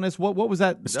out on us. What was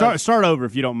that? Start over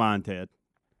if you don't mind, Ted.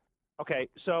 Okay,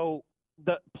 so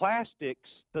the plastics,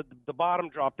 the bottom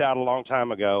dropped out a long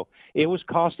time ago. It was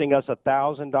costing us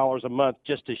 $1,000 a month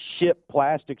just to ship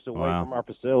plastics away from our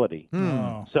facility.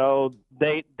 So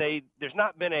there's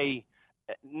not been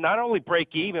not only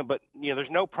break even, but there's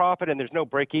no profit and there's no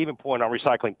break even point on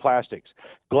recycling plastics.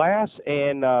 Glass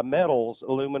and metals,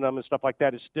 aluminum and stuff like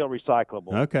that is still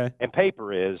recyclable. Okay. And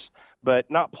paper is, but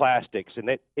not plastics.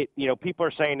 And people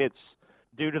are saying it's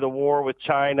due to the war with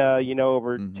China,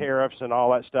 over tariffs and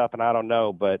all that stuff. And I don't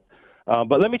know, but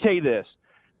let me tell you this.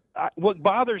 What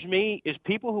bothers me is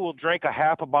people who will drink a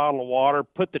half a bottle of water,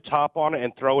 put the top on it,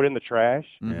 and throw it in the trash.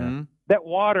 Yeah. That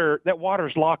water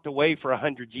is locked away for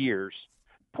 100 years.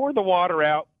 Pour the water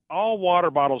out. All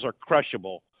water bottles are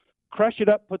crushable. Crush it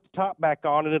up, put the top back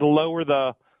on, and it'll lower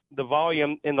the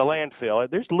volume in the landfill.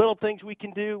 There's little things we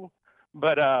can do,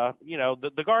 but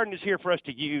the garden is here for us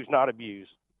to use, not abuse.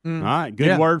 All right,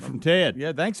 good word from Ted.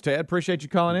 Yeah, thanks, Ted. Appreciate you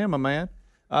calling in, my man.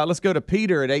 Let's go to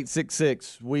Peter at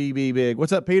 866 We Be Big.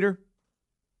 What's up, Peter?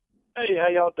 Hey, how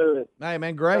y'all doing? Hey,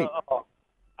 man, great.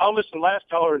 I listened to last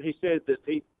caller, and he said that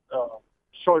he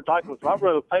short recycling. So I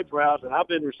run a paper house, and I've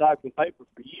been recycling paper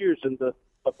for years, and the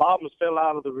bottoms fell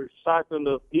out of the recycling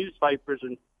of newspapers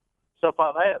and stuff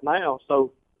like that now.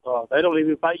 So they don't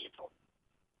even pay you for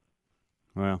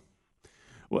it.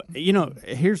 Well,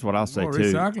 here's what I'll say, too.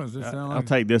 Recycling's just sound like I'll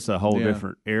take this a whole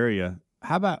different area.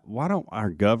 How about why don't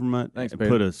our government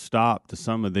put a stop to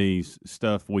some of these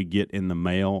stuff we get in the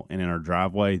mail and in our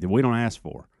driveway that we don't ask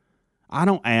for? I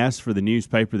don't ask for the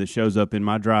newspaper that shows up in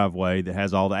my driveway that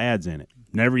has all the ads in it.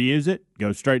 Never use it.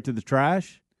 Goes straight to the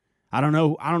trash. I don't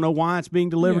know why it's being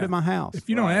delivered at my house. If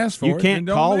you don't ask for you it, can't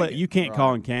then call don't it. make You can't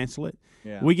call and cancel it.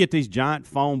 Yeah. We get these giant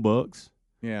phone books.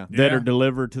 That are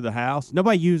delivered to the house.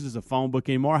 Nobody uses a phone book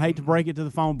anymore. I hate to break it to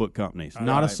the phone book companies.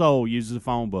 Not a soul uses a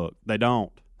phone book. They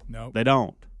don't. No, they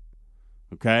don't.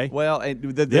 Okay. Well,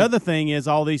 the other thing is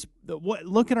all these.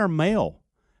 Look at our mail.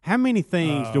 How many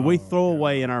things do we throw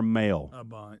away in our mail? A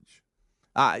bunch.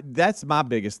 That's my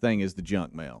biggest thing is the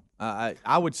junk mail.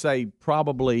 I would say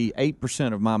probably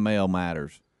 8% of my mail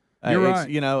matters. You're right.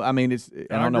 I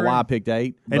don't know why I picked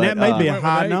 8. And that may be a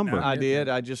high number. I did.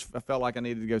 I felt like I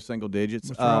needed to go single digits.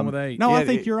 What's wrong with 8? No, I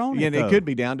think you're on it. It could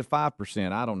be down to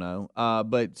 5%. I don't know.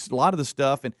 But a lot of the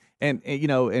stuff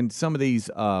and some of these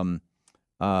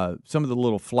some of the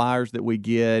little flyers that we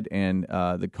get and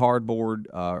the cardboard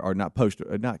or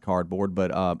not cardboard,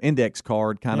 but index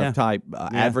card kind of type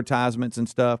advertisements and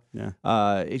stuff. Yeah.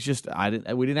 It's just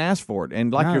we didn't ask for it,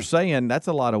 and like you're saying, that's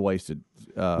a lot of wasted.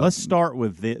 Let's start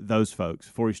with those folks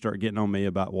before you start getting on me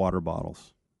about water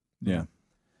bottles. Yeah.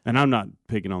 And I'm not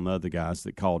picking on the other guys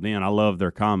that called in. I love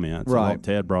their comments. Right. I love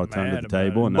Ted brought something to the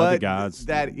table, and other guys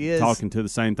talking to the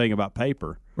same thing about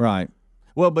paper. Right.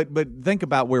 Well, but think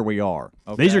about where we are.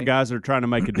 Okay? These are guys that are trying to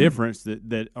make a difference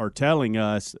that are telling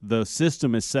us the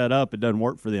system is set up. It doesn't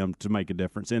work for them to make a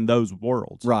difference in those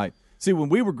worlds. Right. See, when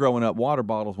we were growing up, water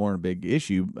bottles weren't a big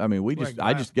issue. I mean,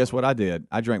 I just guess what I did?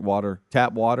 I drank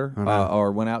tap water,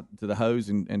 or went out to the hose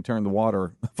and turned the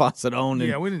water faucet on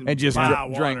and just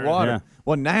drank water. Yeah.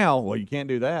 Well, now, you can't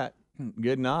do that.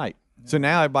 Good night. So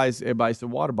now everybody's the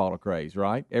water bottle craze,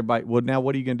 right? Everybody. Well, now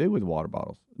what are you going to do with water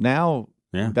bottles? Now,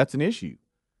 that's an issue.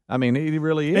 I mean, it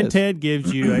really is. And Ted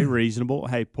gives you a reasonable,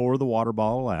 hey, pour the water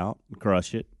bottle out,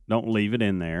 crush it, don't leave it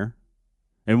in there.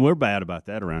 And we're bad about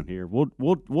that around here. We'll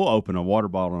open a water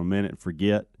bottle in a minute and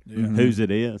forget whose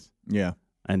it is. Yeah.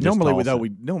 And normally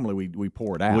we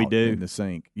pour it out. We do in the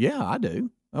sink. Yeah, I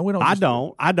do. We don't. I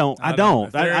don't.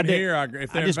 If they're in here, I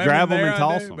just grab them and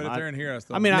toss them. But if they're in here,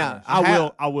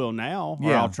 I will now.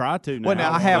 Or I'll try to now. Well,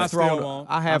 now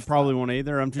I probably won't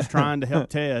either. I'm just trying to help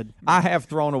Ted. I have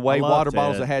thrown away water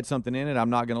bottles that had something in it.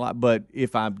 I'm not going to lie. But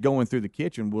if I'm going through the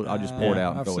kitchen, I'll just pour it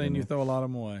out. I've seen you throw a lot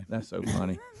of them away. That's so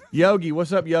funny. Yogi,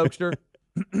 what's up, Yokester?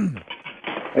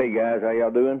 Hey guys, how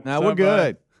y'all doing? Now we're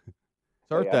good. It's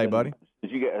Earth Day, buddy.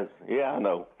 Did you guys? Yeah, I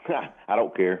know. I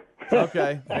don't care.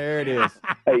 Okay, there it is.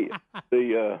 Hey,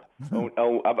 I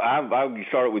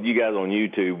started with you guys on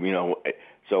YouTube.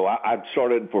 So I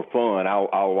started for fun.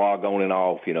 I'll log on and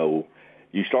off.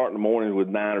 You start in the mornings with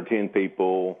 9 or 10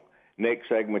 people. Next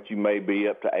segment, you may be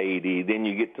up to 80. Then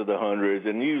you get to the hundreds,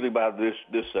 and usually by this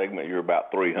segment, you're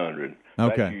about 300.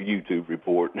 Okay. That's your YouTube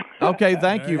report. Okay,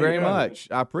 thank you very much.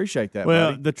 I appreciate that.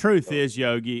 Well, buddy. the truth is,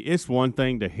 Yogi, it's one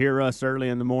thing to hear us early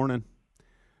in the morning.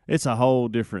 It's a whole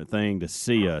different thing to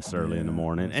see us early in the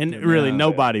morning, and really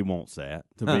nobody wants that.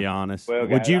 To be honest, well,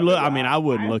 would you look? I mean, I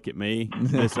wouldn't look at me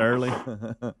this early.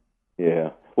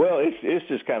 Yeah. Well, it's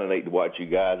just kind of neat to watch you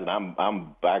guys, and I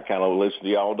kind of listen to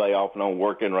you all day off and on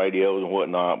working radios and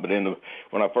whatnot. But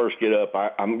when I first get up,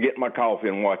 I'm getting my coffee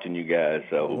and watching you guys.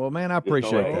 So well, man, I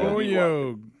appreciate that. Oh,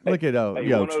 yo, look at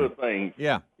Hey, one other thing.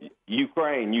 Yeah.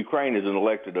 Ukraine has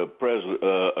elected a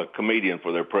comedian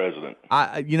for their president.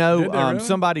 Did they really?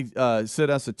 Somebody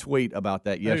sent us a tweet about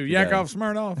that yesterday. Yakov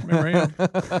Smirnoff, remember him?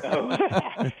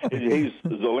 He's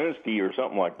Zelensky or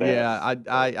something like that. Yeah,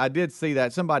 I did see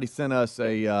that. Somebody sent us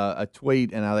a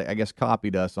tweet, and I guess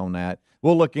copied us on that.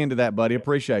 We'll look into that, buddy.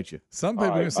 Appreciate you. Some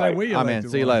people can say we elected man.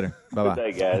 See you later. Bye-bye.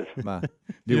 Good day, guys. Bye.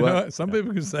 You know, some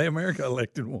people can say America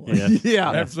elected one. Yeah.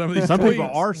 After some of these Some tweets.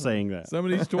 people are saying that. Some of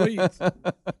these tweets.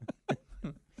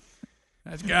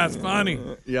 That guy's funny.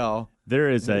 Y'all.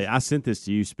 There is I sent this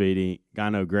to you, Speedy. I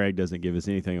know Greg doesn't give us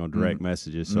anything on direct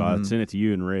messages, so I sent it to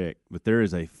you and Rick. But there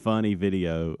is a funny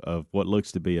video of what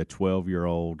looks to be a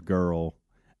 12-year-old girl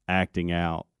acting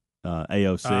out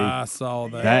AOC. I saw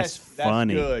that. That's That's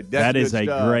funny. good. That is good a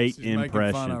stuff. great She's making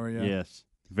impression. fun of her, yeah. Yes.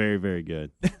 Very, very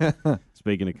good.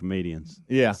 Speaking of comedians.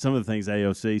 Yeah. Some of the things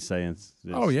AOC's saying is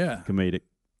comedic.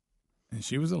 And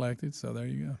she was elected, so there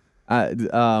you go.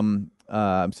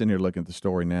 I'm sitting here looking at the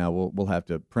story now. We'll have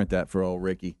to print that for old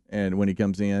Ricky, and when he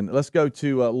comes in, let's go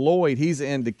to Lloyd. He's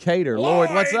in Decatur. Lloyd,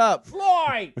 what's up?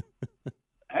 Lloyd.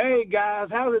 Hey guys,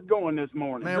 how's it going this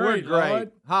morning? Man, we're great.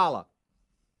 Lloyd. Holla.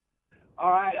 All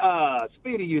right,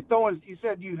 Speedy, you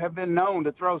said you have been known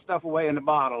to throw stuff away in the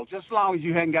bottle. Just as long as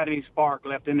you hadn't got any spark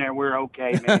left in there, we're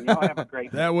okay, man. Y'all have a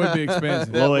great day. That would be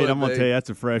expensive. Lloyd, I'm going to tell you, that's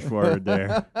a fresh word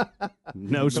there.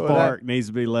 No spark needs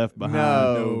to be left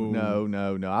behind.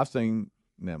 No. I've seen.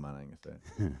 Never mind, I ain't gonna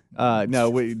say it. No,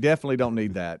 we definitely don't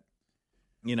need that.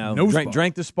 You know,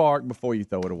 drink the spark before you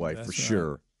throw it away. That's for right.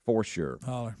 sure. For sure.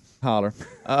 Holler.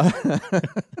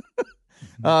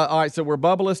 All right, so we're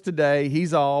bubbleless today.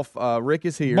 He's off. Rick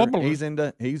is here.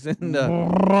 Bubbleless. He's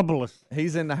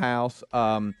in the house.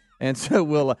 And so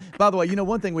we'll. By the way,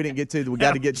 one thing we didn't get to that we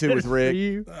got to get to with Rick.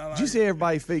 Did you see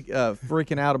everybody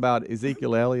freaking out about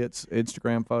Ezekiel Elliott's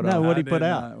Instagram photo? No, what'd he put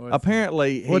out?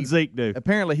 Apparently, What'd Zeke do?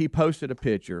 Apparently, he posted a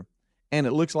picture, and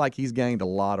it looks like he's gained a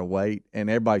lot of weight, and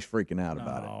everybody's freaking out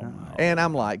about it. And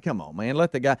I'm like, come on, man,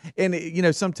 let the guy.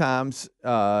 And sometimes,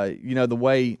 the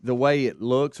way it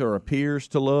looks or appears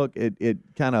to look, it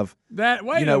kind of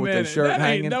Wait a with minute. the shirt that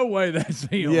hanging. Ain't no way that's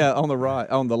him. Yeah, on the right,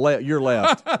 on the left, your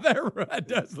left. That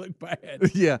does look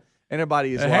bad. Yeah, and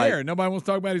everybody is The like, hair. Nobody wants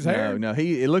to talk about his hair. No,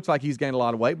 it looks like he's gained a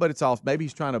lot of weight, but it's off. Maybe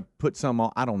he's trying to put some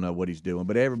on. I don't know what he's doing,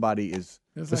 but everybody is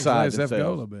It's beside like themselves. go a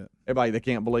little bit. Everybody, they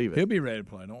can't believe it. He'll be ready to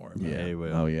play. Don't worry about Yeah, it. he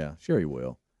will. Oh yeah, sure he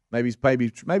will. Maybe he's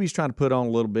trying to put on a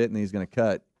little bit, and he's going to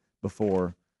cut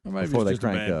before Or maybe before it's they just a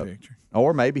crank bad up. picture.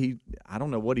 Or maybe I don't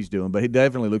know what he's doing, but he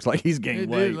definitely looks like he's gained It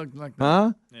weight. did look like that.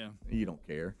 Huh? Yeah. You don't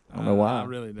care. I don't know why. I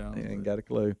really don't. You ain't got a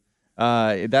clue.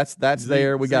 That's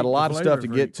there. We got a lot of stuff to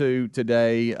get to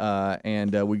today,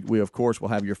 and we of course will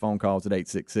have your phone calls at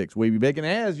 866. We be big, and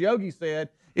as Yogi said,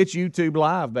 it's YouTube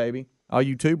Live, baby. All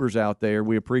YouTubers out there,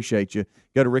 we appreciate you.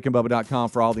 Go to rickandbubba.com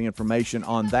for all the information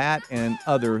on that and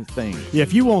other things. Yeah,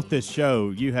 if you want this show,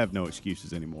 you have no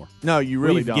excuses anymore. No, you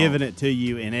really We've don't. given it to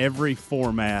you in every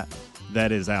format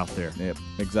that is out there. Yep,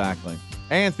 exactly.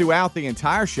 And throughout the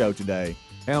entire show today,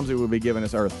 Helmsy will be giving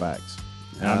us Earth Facts.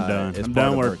 I'm done. as I'm part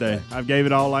done of with Earth Day. Day. I've gave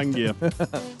it all I can give.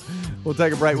 We'll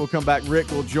take a break. We'll come back.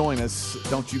 Rick will join us.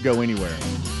 Don't you go anywhere.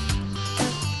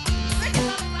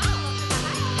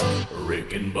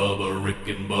 Rick and Bubba, Rick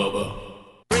and Bubba.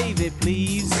 Gravy,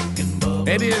 please.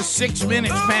 It is 6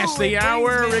 minutes past the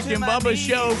hour. Rick and Bubba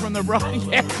show from the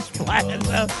Broadcast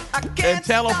Plaza and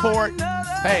Teleport.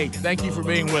 Hey, thank you for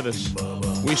being with us.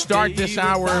 We start this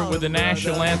hour with the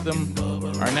national anthem.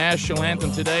 Our national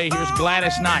anthem today, here's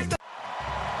Gladys Knight.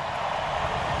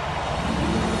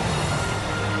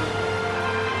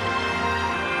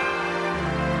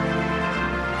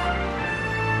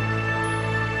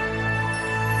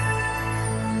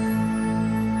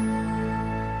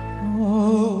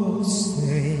 Oh,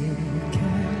 say,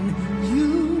 can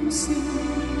you see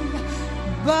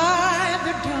by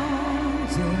the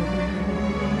dawn's early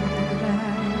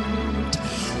light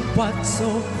what so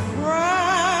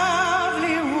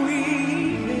proudly we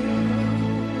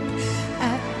hailed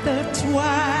at the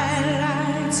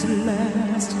twilight's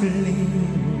last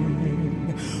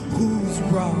gleaming, whose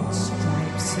broad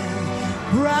stripes and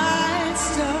bright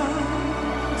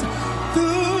stars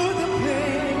through the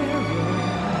perilous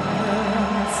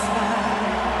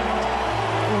fight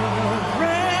o'er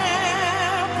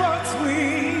ramparts we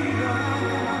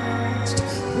watched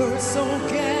were so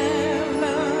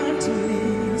gallantly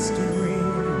streamed,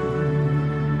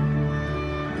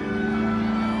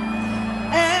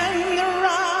 and the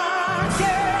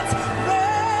rockets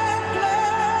that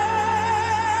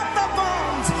left the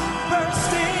bombs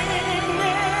bursting in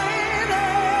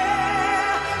air.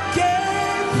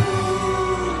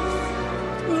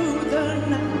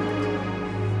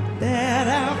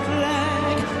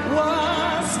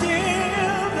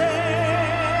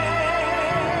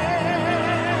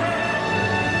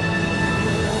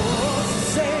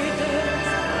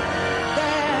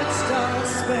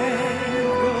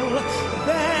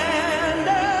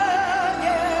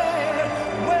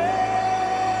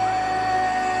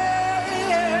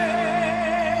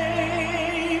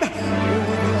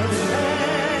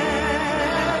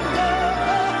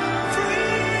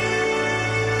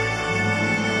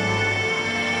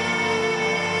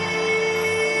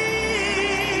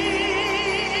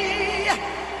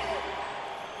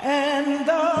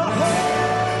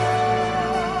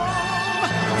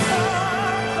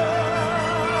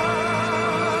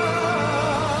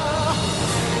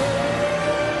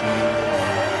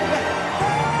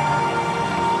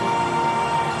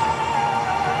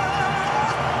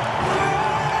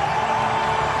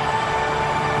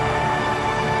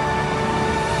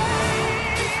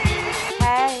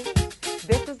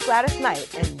 Gladys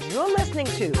Knight, and you're listening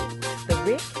to The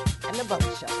Rick and the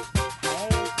Bubba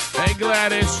Show. Hey,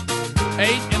 Gladys.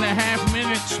 8.5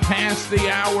 minutes past the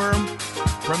hour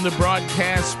from the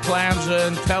broadcast plaza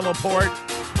and teleport.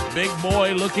 Big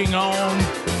boy looking on.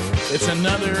 It's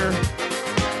another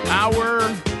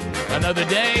hour, another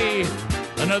day,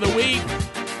 another week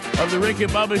of the Rick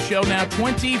and Bubba Show. Now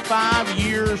 25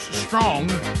 years strong.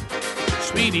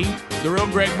 Speedy, the real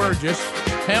Greg Burgess,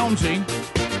 Helmsy,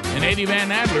 and Eddie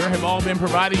Van Adler have all been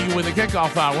providing you with a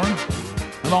kickoff hour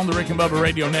along the Rick and Bubba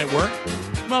Radio Network.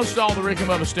 Most all the Rick and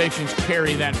Bubba stations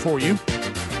carry that for you.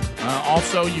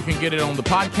 Also, you can get it on the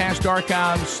podcast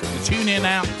archives, the TuneIn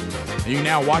app. You can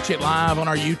now watch it live on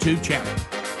our YouTube channel.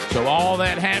 So all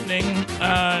that happening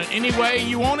any way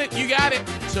you want it, you got it.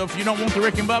 So if you don't want the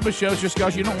Rick and Bubba Show, it's just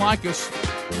because you don't like us,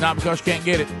 not because you can't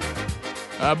get it.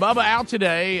 Bubba out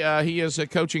today. He is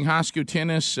coaching high school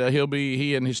tennis.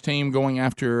 He and his team going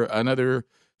after another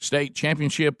state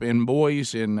championship in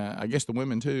boys, and I guess the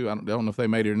women too. I don't know if they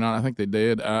made it or not. I think they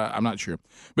did. I'm not sure.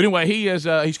 But anyway,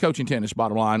 he's coaching tennis,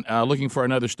 bottom line, looking for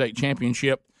another state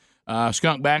championship.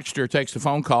 Skunk Baxter takes the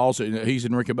phone calls. He's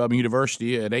in Rick and Bubba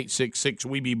University at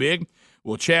 866-WE-BE-BIG.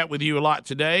 We'll chat with you a lot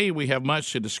today. We have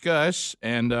much to discuss,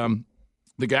 and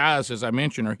the guys, as I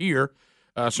mentioned, are here.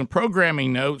 Some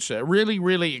programming notes. Really,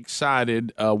 really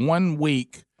excited. 1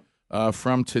 week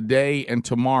from today and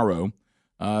tomorrow,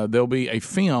 there'll be a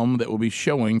film that will be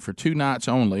showing for 2 nights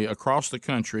only across the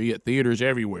country at theaters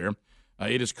everywhere.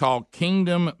 It is called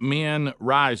Kingdom Men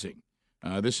Rising.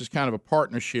 This is kind of a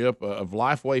partnership of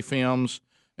Lifeway Films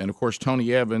and, of course,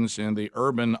 Tony Evans and the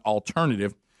Urban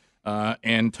Alternative.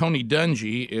 And Tony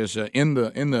Dungy is in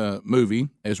the movie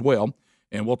as well.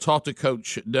 And we'll talk to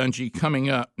Coach Dungy coming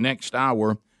up next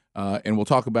hour, and we'll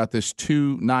talk about this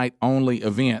 2-night-only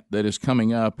event that is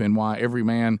coming up and why every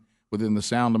man within the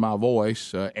sound of my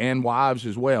voice, and wives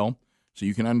as well, so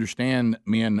you can understand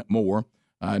men more,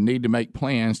 need to make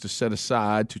plans to set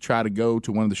aside to try to go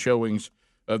to one of the showings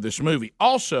of this movie.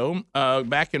 Also,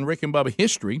 back in Rick and Bubba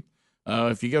history,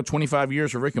 if you go 25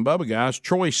 years of Rick and Bubba, guys,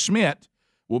 Troy Smith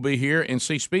will be here. And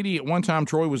see, Speedy, at one time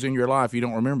Troy was in your life. You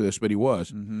don't remember this, but he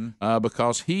was,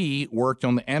 because he worked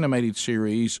on the animated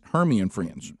series Hermie and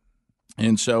Friends.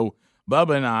 And so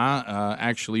Bubba and I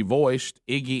actually voiced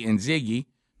Iggy and Ziggy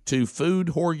to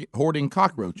food hoarding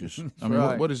cockroaches. I mean,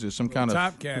 right. what is this? Some kind of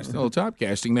typecasting. little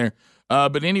typecasting there.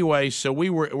 But anyway, so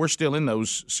we're still in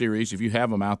those series. If you have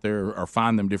them out there or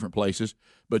find them different places.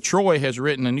 But Troy has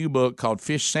written a new book called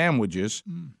Fish Sandwiches,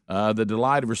 The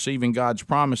Delight of Receiving God's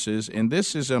Promises. And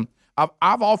this is I've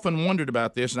often wondered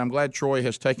about this, and I'm glad Troy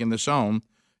has taken this on.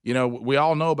 You know, we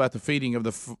all know about the feeding of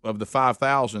the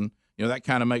 5,000. You know, that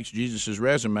kind of makes Jesus'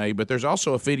 resume. But there's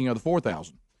also a feeding of the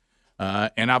 4,000.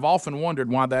 And I've often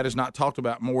wondered why that is not talked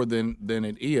about more than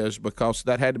it is, because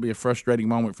that had to be a frustrating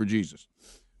moment for Jesus.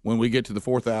 When we get to the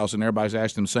 4,000, everybody's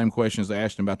asking the same questions they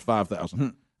asked him about the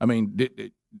 5,000. I mean,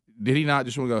 did he not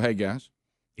just want to go, hey, guys,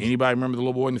 anybody remember the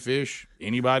little boy and the fish?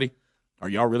 Anybody? Are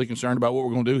y'all really concerned about what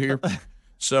we're going to do here?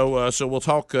 So we'll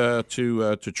talk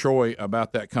to Troy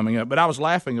about that coming up. But I was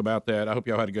laughing about that. I hope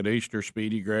y'all had a good Easter,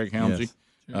 Speedy, Greg, Helmsy.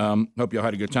 Yes. Hope y'all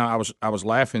had a good time. I was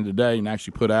laughing today and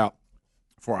actually put out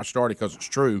before I started, because it's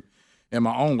true, in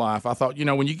my own life. I thought,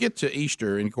 when you get to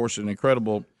Easter, and of course an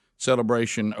incredible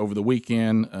celebration over the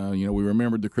weekend, we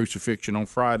remembered the crucifixion on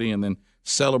Friday and then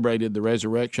celebrated the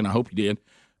resurrection. I hope you did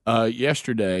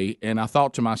yesterday. And I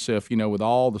thought to myself, with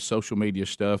all the social media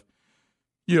stuff,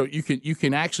 you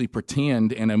can actually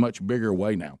pretend in a much bigger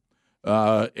way now.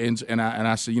 And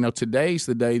I said, today's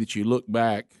the day that you look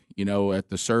back, at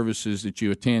the services that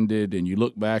you attended, and you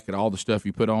look back at all the stuff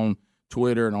you put on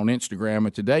Twitter and on Instagram,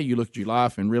 and today you look at your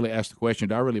life and really ask the question,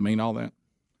 do I really mean all that?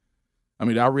 I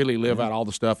mean, do I really live out all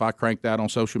the stuff I cranked out on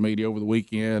social media over the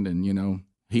weekend, and,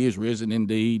 he is risen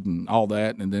indeed and all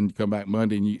that, and then come back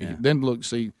Monday and you then look,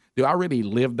 see, do I really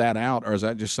live that out, or is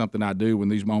that just something I do when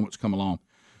these moments come along?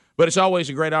 But it's always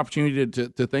a great opportunity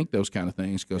to think those kind of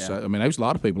things, because, there was a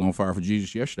lot of people on fire for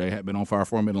Jesus yesterday. Hadn't been on fire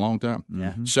for him in a long time.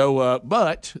 Yeah. So,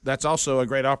 but that's also a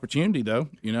great opportunity, though,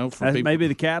 for people. Maybe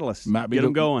the catalyst. Might be Get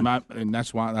them going. And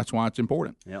that's why it's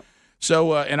important. Yep.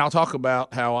 So, and I'll talk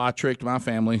about how I tricked my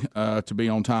family to be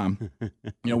on time.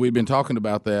 We've been talking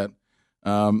about that.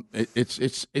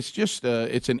 It's just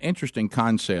it's an interesting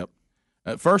concept.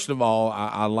 First of all,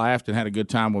 I laughed and had a good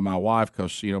time with my wife,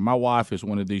 because my wife is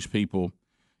one of these people.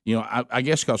 I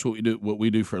guess because what we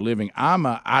do for a living, I'm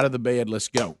out of the bed, let's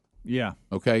go. Yeah.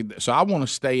 Okay. So I want to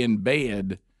stay in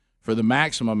bed for the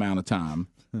maximum amount of time,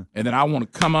 and then I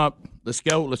want to come up, let's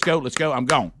go, I'm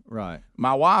gone. Right.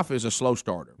 My wife is a slow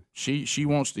starter. She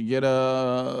wants to get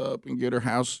up and get her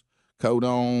house coat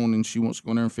on, and she wants to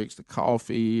go in there and fix the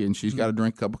coffee, and she's got to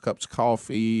drink a couple cups of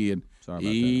coffee and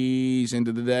ease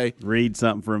into the day. Read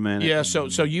something for a minute. Yeah,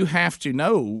 so you have to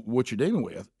know what you're dealing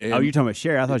with. And, you're talking about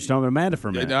Sherry. I thought you were talking about Amanda for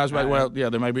a minute. I was about, well, yeah,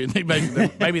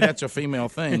 maybe that's a female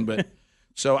thing, but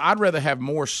so I'd rather have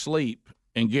more sleep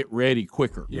and get ready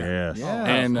quicker. Yes. Yeah,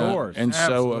 and, of course. And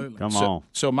Come on.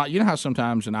 So my, you know how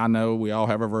sometimes, and I know we all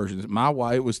have our versions. My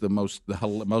wife was the most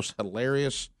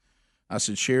hilarious. I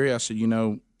said, Sherry,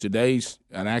 today's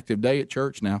an active day at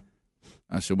church now.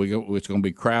 I said, it's going to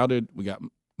be crowded. We got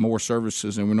more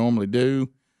services than we normally do.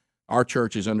 Our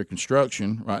church is under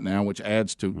construction right now, which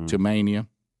adds to mania.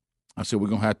 I said, we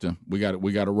got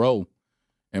to roll.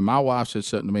 And my wife said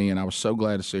something to me, and I was so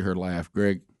glad to see her laugh.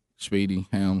 Greg, Speedy,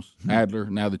 Helms, Adler,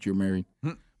 now that you're married.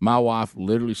 My wife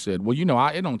literally said, well,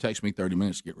 it only takes me 30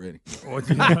 minutes to get ready.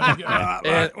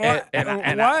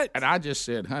 And I just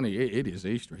said, honey, it is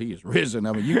Easter. He is risen.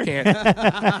 I mean, you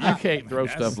can't throw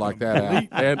stuff like that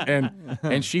out.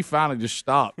 And she finally just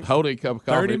stopped, holding a cup of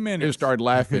coffee. 30 minutes. And started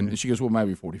laughing. And she goes, well,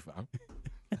 maybe 45.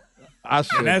 I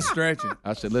said, that's stretching.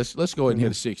 I said, let's go ahead and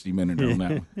hit a 60-minute on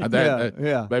that one.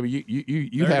 Yeah. Baby,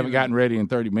 you haven't gotten ready in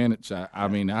 30 minutes. I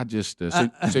mean, I just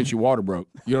since your water broke.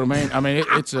 You know what I mean? I mean,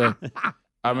 it's a.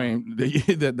 I mean,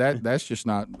 that's just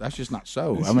not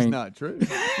so. This I mean, is not true.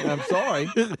 I'm sorry.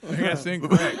 That's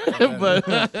incorrect. But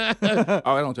it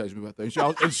don't take me about 30.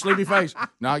 It's sleepy face.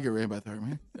 No, I get ready about 30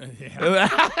 minutes.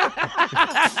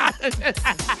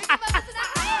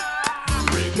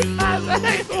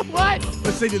 What?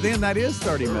 But see, to them that is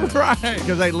 30 minutes, right?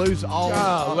 Because they lose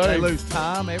they lose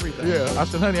time, everything. Yeah, I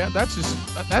said, honey, that's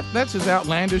as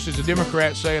outlandish as a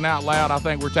Democrat saying out loud, I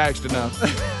think we're taxed enough.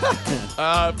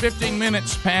 15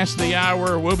 minutes past the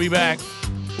hour. We'll be back.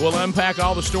 We'll unpack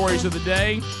all the stories of the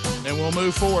day, and we'll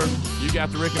move forward. You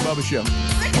got the Rick and Bubba Show.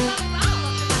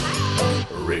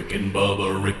 Rick and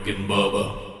Bubba, Rick and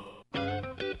Bubba.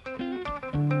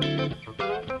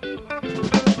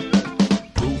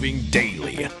 Proving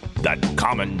daily that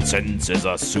common sense is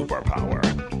a superpower.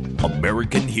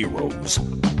 American heroes,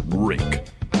 Rick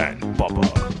and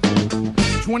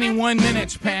Bubba. 21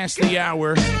 minutes past the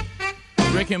hour.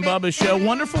 Rick and Bubba Show.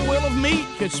 Wonderful Wheel of Meat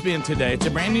could spin today. It's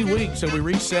a brand new week, so we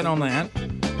reset on that.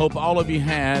 Hope all of you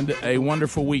had a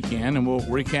wonderful weekend, and we'll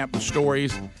recap the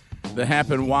stories that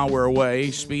happened while we're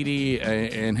away. Speedy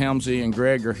and Helmsy and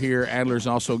Greg are here. Adler's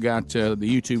also got the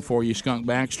YouTube for you. Skunk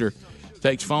Baxter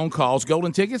takes phone calls.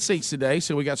 Golden ticket seats today,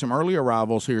 so we got some early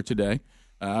arrivals here today.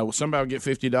 Somebody will get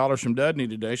 $50 from Dudney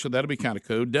today, so that'll be kind of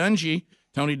cool. Tony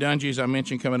Dungy, as I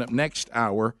mentioned, coming up next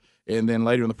hour. And then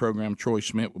later in the program, Troy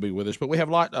Smith will be with us. But we have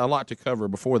a lot to cover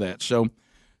before that. So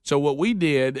what we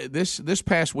did this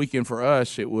past weekend for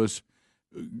us,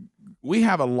 we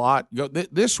have a lot.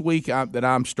 This week that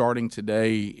I'm starting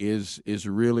today is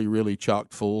really, really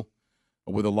chock full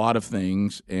with a lot of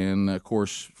things. And, of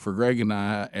course, for Greg and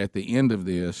I, at the end of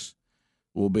this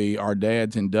will be our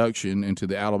dad's induction into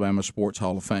the Alabama Sports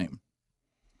Hall of Fame.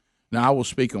 Now, I will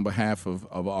speak on behalf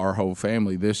of our whole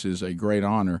family. This is a great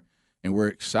honor. And we're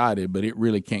excited, but it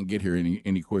really can't get here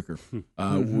any quicker.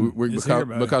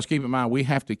 Because keep in mind, we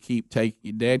have to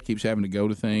Dad keeps having to go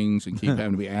to things and keep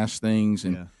having to be asked things,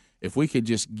 and if we could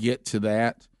just get to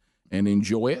that and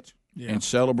enjoy it and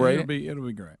celebrate it'll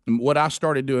be great. And what I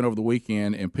started doing over the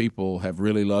weekend, and people have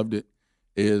really loved it,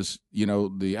 is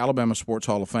the Alabama Sports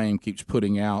Hall of Fame keeps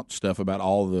putting out stuff about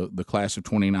all the class of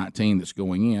 2019 that's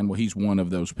going in. Well, he's one of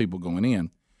those people going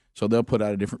in. So they'll put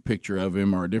out a different picture of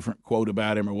him or a different quote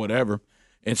about him or whatever.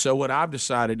 And so what I've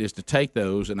decided is to take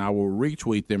those and I will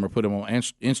retweet them or put them on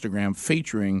Instagram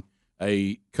featuring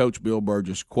a Coach Bill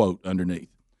Burgess quote underneath.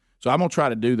 So I'm going to try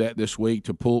to do that this week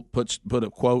to put a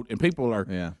quote. And people are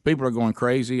going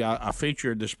crazy. I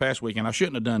featured this past weekend. I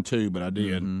shouldn't have done two, but I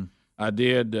did. Mm-hmm. I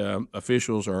did.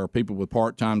 Officials or people with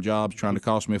part-time jobs trying to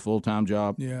cost me a full-time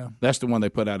job. Yeah. That's the one they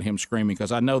put out of him screaming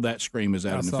because I know that scream is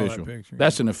at an official.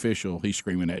 That's an official he's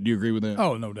screaming at. Do you agree with that?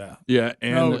 Oh, no doubt. Yeah.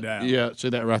 And, no doubt. Yeah, see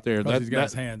that right there. He's got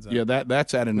his hands up. Yeah,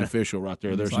 that's at an official right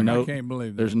there. There's I can't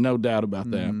believe that. There's no doubt about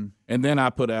that. And then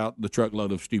I put out the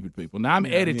truckload of stupid people. Now, I'm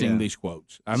editing these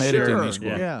quotes. Editing these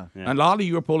quotes. Yeah. And a lot of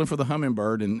you are pulling for the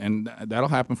hummingbird, and that'll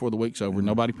happen before the week's over.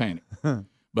 Nobody panic.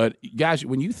 But, guys,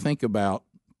 when you think about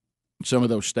some of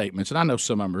those statements, and I know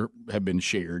some of them have been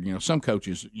shared. Some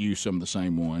coaches use some of the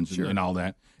same ones and all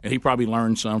that. And he probably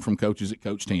learned some from coaches that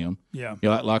coached him. Yeah.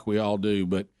 Like we all do.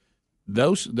 But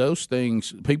those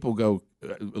things, people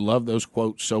love those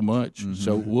quotes so much. Mm-hmm.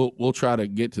 So we'll try to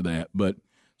get to that. But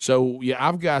so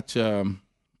I've got a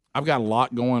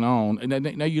lot going on. And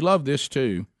now you love this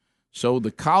too. So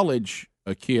the college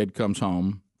kid comes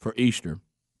home for Easter,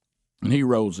 and he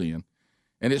rolls in.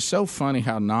 And it's so funny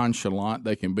how nonchalant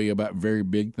they can be about very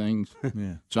big things.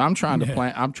 Yeah. So I'm trying to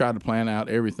plan. I'm trying to plan out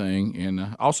everything,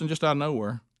 and Austin just out of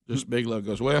nowhere, just big look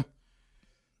goes, well,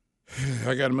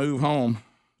 I got to move home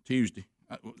Tuesday.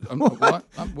 What?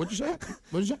 What'd you say?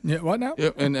 What'd you say? Yeah, what now?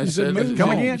 Yeah, and You it said said, move come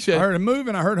home. again. I heard a move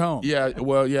and I heard home. Yeah,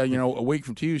 well, yeah, a week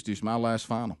from Tuesday is my last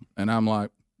final, and I'm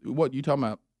like, what you talking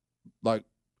about? Like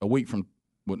a week from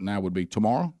what now would be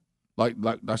tomorrow? Like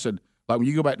I said, like when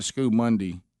you go back to school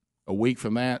Monday, a week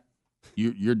from that,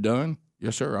 you're done.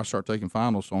 Yes, sir. I start taking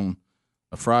finals on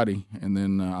a Friday, and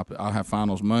then I'll have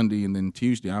finals Monday, and then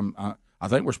Tuesday. I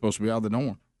think we're supposed to be out of the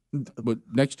dorm, but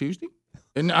next Tuesday,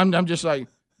 and I'm just like.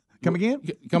 Come again?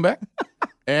 Come back.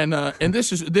 And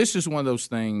this is one of those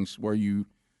things where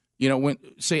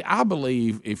I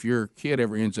believe if your kid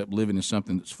ever ends up living in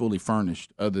something that's fully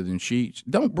furnished other than sheets,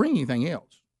 don't bring anything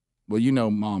else. Well,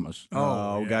 mamas.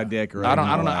 Oh, got decorated.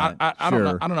 I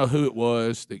don't know who it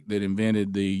was that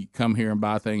invented the come here and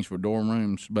buy things for dorm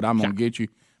rooms, but I'm gonna get you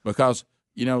because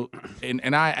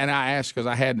and I asked because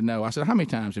I had to know. I said, how many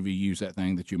times have you used that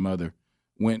thing that your mother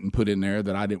went and put in there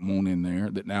that I didn't want in there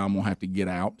that now I'm going to have to get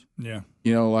out? Yeah.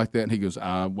 Like that. And he goes,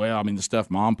 the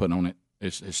stuff Mom put on it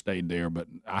has stayed there, but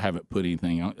I haven't put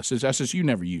anything on it. I says, you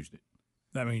never used it.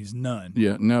 That means none.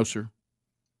 Yeah, no, sir.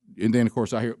 And then, of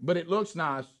course, I hear, but it looks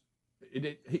nice.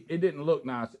 It didn't look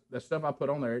nice. The stuff I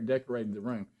put on there, it decorated the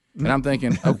room. And I'm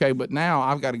thinking, okay, but now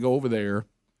I've got to go over there.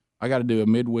 I got to do a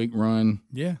midweek run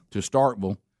to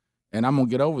Starkville. And I'm going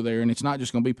to get over there, and it's not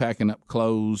just going to be packing up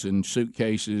clothes and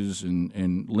suitcases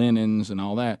and linens and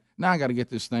all that. Now I got to get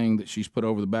this thing that she's put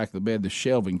over the back of the bed, the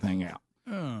shelving thing out.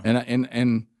 Oh.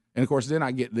 And of course, then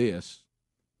I get this.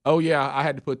 Oh, yeah, I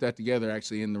had to put that together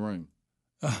actually in the room.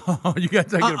 Oh, you got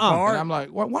to take it apart? And I'm like,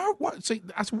 what? See,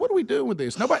 I said, what are we doing with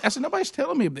this? Nobody's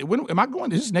telling me. When am I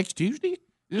going? Is this next Tuesday? Is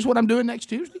this what I'm doing next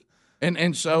Tuesday?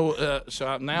 And so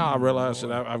now I realize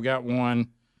that I've got one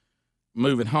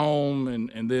moving home,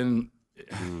 and then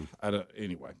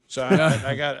anyway. So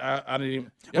I didn't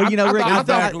even. Well, Rick, I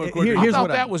thought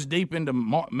that was deep into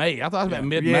May. I thought it was about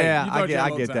mid-May. Yeah,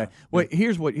 I get that. Well,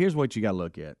 here's what you got to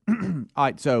look at. All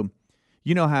right, so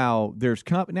you know how there's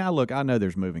now. Look, I know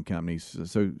there's moving companies,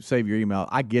 so save your email.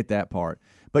 I get that part,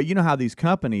 but you know how these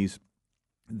companies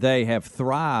they have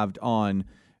thrived on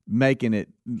making it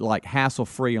like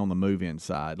hassle-free on the move-in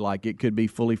side. Like it could be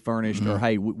fully furnished or,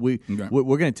 hey, we're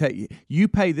going to take you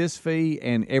pay this fee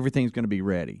and everything's going to be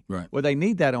ready. Right. Well, they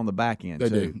need that on the back end,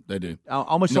 too. They do.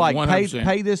 Almost like 100%.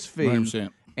 pay this fee. 100%.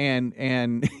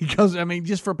 And because,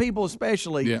 just for people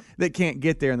especially that can't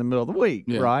get there in the middle of the week,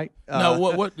 right? No,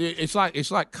 what it's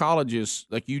like colleges,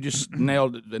 like you just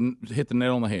nailed it and hit the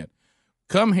nail on the head.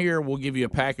 Come here, we'll give you a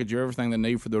package of everything they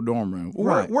need for their dorm room.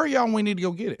 Right. Where y'all we need to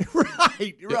go get it? Right.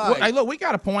 Hey, look, we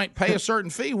got a point. Pay a certain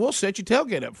fee. We'll set your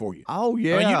tailgate up for you. Oh,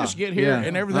 yeah. You just get here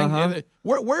and everything. And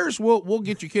we'll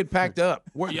get your kid packed up.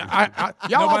 Y'all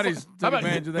Nobody's took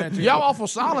advantage of that. Y'all awful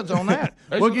solids on that.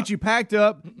 We'll get you packed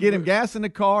up, get him gas in the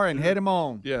car, and head him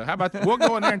on. Yeah, how about that? We'll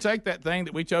go in there and take that thing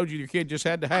that we told you your kid just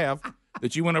had to have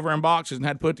that you went over in boxes and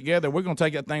had put together. We're going to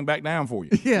take that thing back down for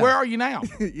you. Yeah. Where are you now?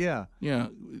 Yeah. Yeah.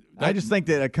 I just think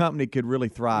that a company could really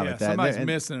thrive at that. Somebody's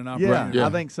missing an opportunity. Yeah, I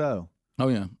think so. Oh,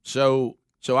 yeah. So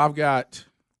I've got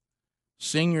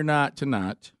senior night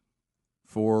tonight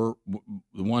for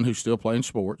the one who's still playing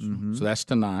sports. Mm-hmm. So that's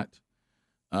tonight.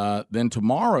 Then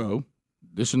tomorrow,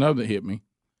 this is another that hit me,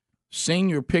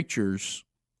 senior pictures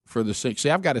for the six. See,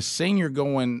 I've got a senior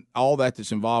going, all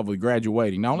that's involved with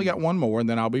graduating. I only got one more, and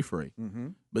then I'll be free. Mm-hmm.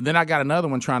 But then I got another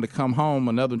one trying to come home,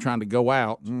 another one trying to go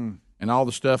out, and all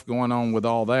the stuff going on with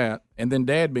all that. And then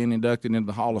Dad being inducted into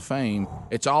the Hall of Fame.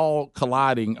 It's all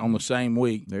colliding on the same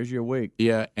week. There's your week.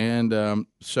 Yeah, and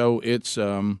so it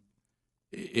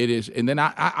is. And then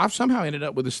I've somehow ended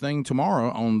up with this thing tomorrow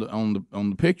on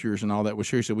the pictures and all that. Well,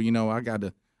 she said, well,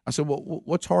 I said, well,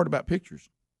 what's hard about pictures?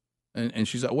 And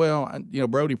she's like, well,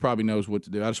 Brody probably knows what to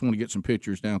do. I just want to get some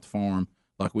pictures down at the farm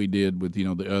like we did with,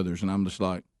 the others. And I'm just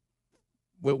like,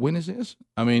 well, when is this?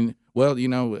 I mean, well,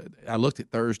 I looked at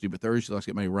Thursday, but Thursday looks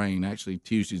like it may rain. Actually,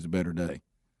 Tuesday's a better day.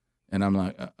 And I'm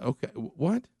like, okay,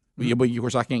 what? Yeah, but of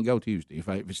course I can't go Tuesday. If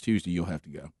it's Tuesday, you'll have to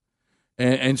go.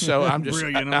 And so I'm just,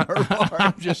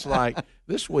 I'm just like,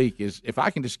 this week is, if I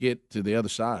can just get to the other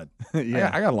side. I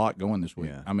got a lot going this week.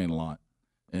 Yeah. I mean, a lot.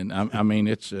 And I mean,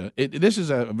 this is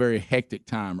a very hectic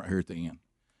time right here at the end.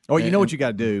 Oh, you know what you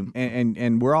got to do,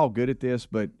 and we're all good at this,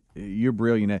 but you're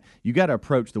brilliant. You got to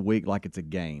approach the week like it's a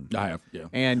game. I have, yeah.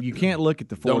 And you can't look at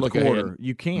the fourth quarter. Ahead.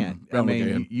 You can't. I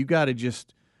mean, you got to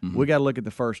just we got to look at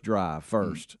the first drive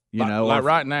first. You know, like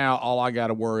right now, all I got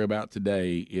to worry about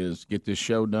today is get this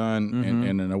show done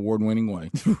in an award-winning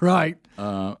way. Right.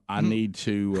 I need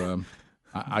to.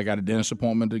 I got a dentist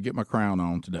appointment to get my crown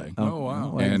on today. Oh,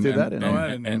 wow. And threw that in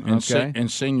there. and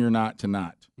senior night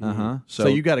tonight. So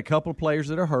you got a couple of players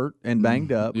that are hurt and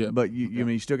banged up, but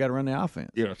you still got to run the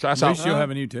offense. Yeah, so At least you'll have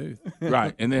a new tooth.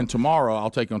 Right, and then tomorrow I'll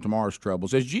take on tomorrow's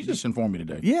troubles, as Jesus informed me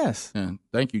today. Yes. And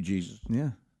thank you, Jesus. Yeah.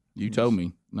 You told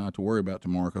me not to worry about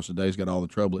tomorrow because today's got all the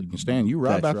trouble it can stand. You were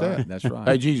right That's about right. that. That's right.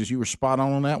 Hey, Jesus, you were spot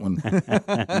on that one.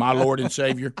 My Lord and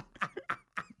Savior.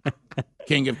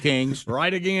 King of Kings.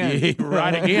 Right again.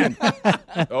 Right again.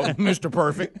 Oh, Mr.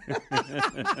 Perfect.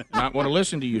 Not want to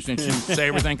listen to you since you say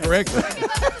everything correctly.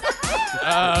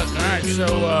 All right,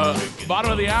 so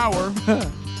bottom of the hour.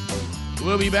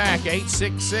 We'll be back.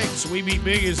 866. We Be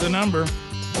Big is the number.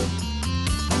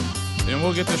 And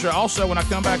we'll get the show. Also, when I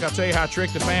come back, I'll tell you how I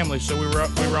tricked the family, so we were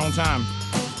on time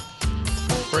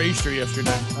for Easter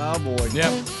yesterday. Oh, boy.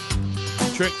 Yep.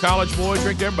 Tricked college boy,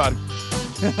 tricked everybody.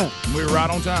 We were right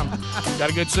on time.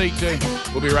 Got a good seat, too.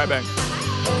 We'll be right back.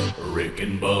 Rick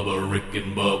and Bubba, Rick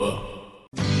and Bubba.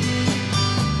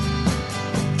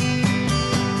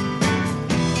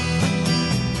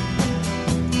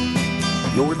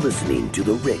 You're listening to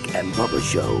The Rick and Bubba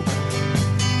Show.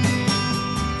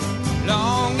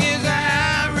 Long as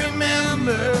I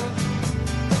remember,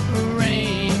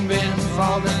 rain been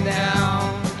falling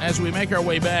down. As we make our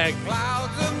way back,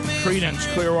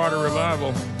 Creedence Clearwater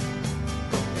Revival.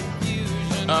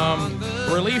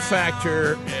 Relief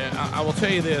Factor, I will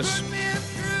tell you this.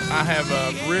 I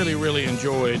have really, really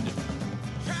enjoyed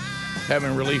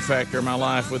having Relief Factor in my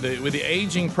life with the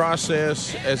aging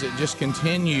process as it just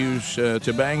continues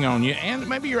to bang on you. And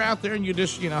maybe you're out there and you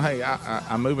just, hey,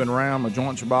 I'm moving around, my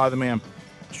joints are bothering me, I'm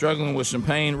struggling with some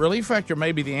pain. Relief Factor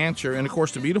may be the answer. And, of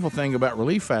course, the beautiful thing about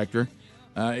Relief Factor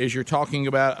is you're talking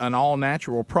about an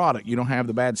all-natural product. You don't have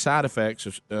the bad side effects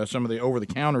of some of the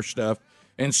over-the-counter stuff.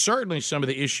 And certainly some of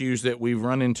the issues that we've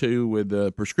run into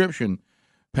with prescription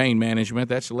pain management,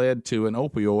 that's led to an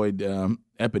opioid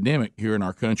epidemic here in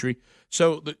our country.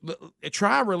 So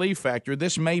try Relief Factor.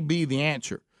 This may be the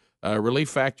answer. Relief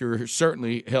Factor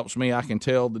certainly helps me. I can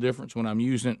tell the difference when I'm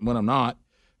using it and when I'm not.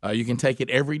 You can take it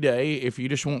every day if you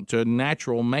just want to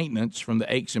natural maintenance from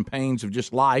the aches and pains of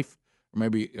just life, or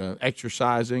maybe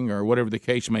exercising or whatever the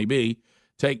case may be.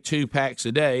 Take 2 packs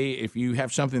a day. If you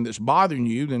have something that's bothering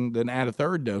you, then add a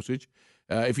third dosage.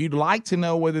 If you'd like to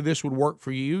know whether this would work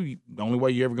for you, the only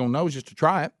way you're ever going to know is just to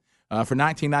try it. For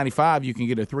 $19.95, you can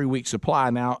get a 3-week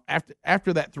supply. Now,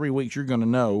 after that 3 weeks, you're going to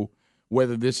know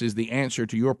whether this is the answer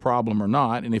to your problem or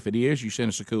not. And if it is, you send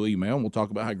us a cool email, and we'll talk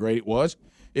about how great it was.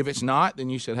 If it's not, then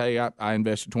you said, hey, I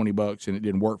invested $20 and it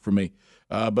didn't work for me.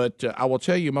 But I will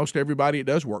tell you, most everybody it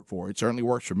does work for. It certainly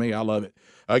works for me. I love it.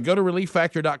 Go to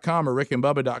ReliefFactor.com or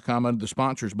RickandBubba.com under the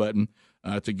sponsors button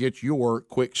to get your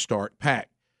quick start pack.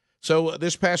 So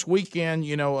this past weekend,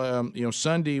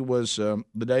 Sunday was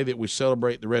the day that we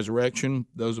celebrate the resurrection.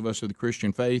 Those of us of the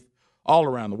Christian faith all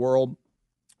around the world,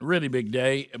 really big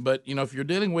day. But if you're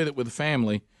dealing with it with a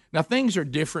family, now things are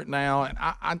different now, and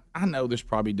I know this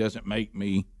probably doesn't make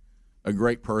me a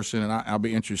great person, and I'll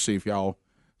be interested to see if y'all.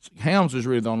 Helms is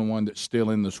really the only one that's still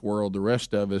in this world. The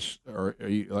rest of us are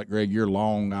like Greg. You're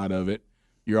long out of it.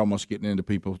 You're almost getting into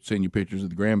people seeing you pictures of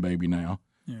the grandbaby now.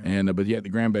 Yeah. And but yet the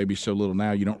grandbaby's so little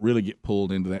now, you don't really get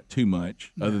pulled into that too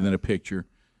much, other than a picture.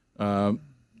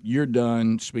 You're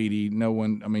done, Speedy. No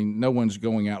one's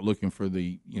going out looking for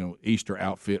the Easter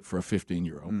outfit for a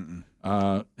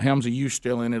 15-year-old. Helms, are you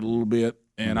still in it a little bit?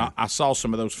 And I saw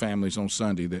some of those families on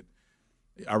Sunday that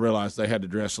I realized they had to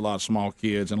dress a lot of small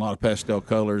kids in a lot of pastel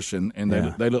colors, and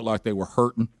they looked like they were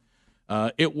hurting.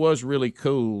 It was really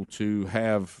cool to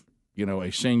have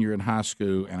a senior in high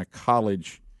school and a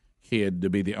college kid to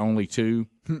be the only two,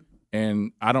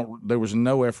 and there was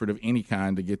no effort of any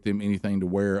kind to get them anything to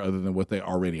wear other than what they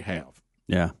already have.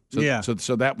 Yeah.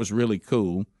 So that was really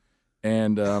cool,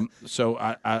 and so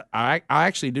I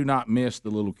actually do not miss the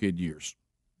little kid years.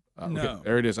 No. Okay,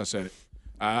 there it is. I said it.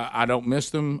 I don't miss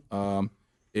them.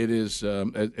 It is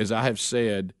as I have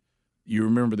said. You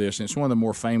remember this, and it's one of the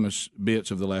more famous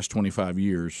bits of the last 25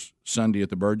 years. Sunday at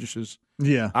the Burgesses.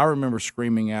 Yeah, I remember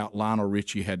screaming out, Lionel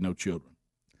Richie had no children.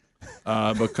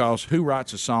 Because who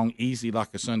writes a song easy like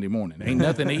a Sunday morning? Ain't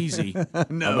nothing easy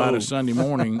about a Sunday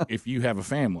morning if you have a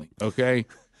family, okay?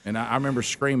 And I remember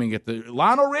screaming at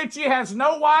Lionel Richie has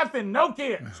no wife and no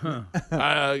kids.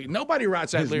 Nobody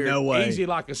writes that lyric easy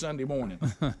like a Sunday morning.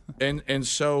 and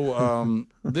so,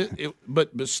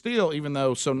 but still, even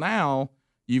though, so now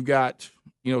you've got,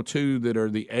 two that are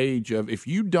the age of, if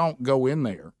you don't go in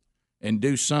there and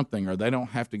do something, or they don't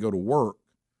have to go to work,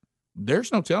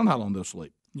 there's no telling how long they'll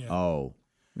sleep. Oh,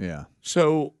 yeah.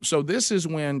 So this is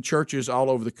when churches all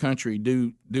over the country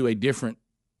do a different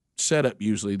setup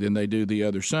usually than they do the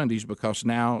other Sundays, because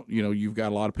now, you've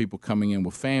got a lot of people coming in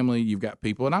with family. You've got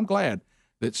people, and I'm glad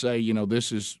that say,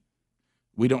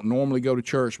 we don't normally go to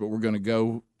church, but we're going to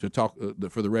go to talk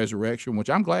for the resurrection, which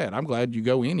I'm glad. I'm glad you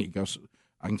go any, because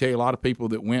I can tell you a lot of people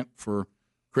that went for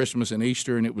Christmas and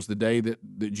Easter, and it was the day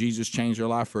that Jesus changed their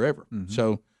life forever. Mm-hmm.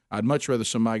 So I'd much rather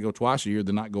somebody go twice a year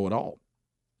than not go at all.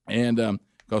 And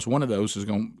because one of those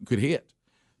could hit.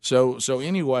 So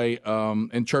anyway,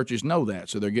 and churches know that,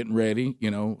 so they're getting ready,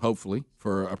 hopefully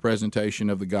for a presentation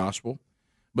of the gospel,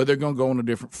 but they're going to go in a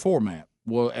different format.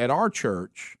 Well, at our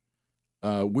church,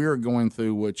 we're going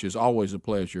through, which is always a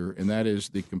pleasure, and that is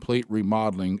the complete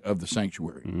remodeling of the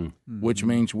sanctuary, which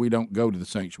means we don't go to the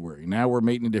sanctuary. Now we're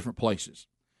meeting in different places,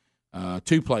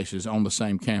 2 places on the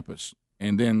same campus,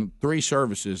 and then 3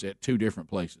 services at 2 different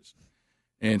places.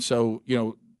 And so,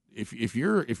 if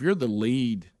you're the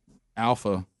lead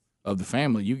alpha of the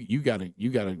family, you got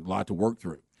a lot to work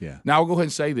through. Yeah. Now I'll go ahead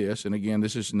and say this, and again,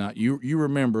 this is not you. You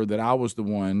remember that I was the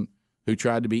one who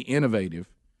tried to be innovative,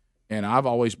 and I've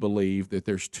always believed that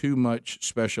there's too much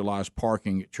specialized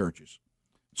parking at churches.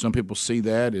 Some people see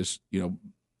that as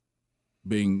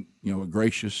being a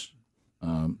gracious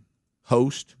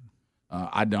host.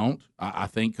 I don't. I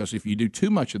think because if you do too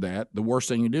much of that, the worst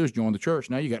thing you do is join the church.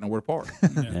 Now you got nowhere to park.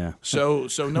 Yeah. So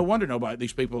no wonder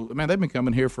these people, man, they've been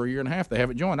coming here for a year and a half. They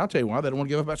haven't joined. I'll tell you why. They don't want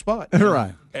to give up that spot.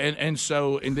 Right. And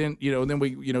then then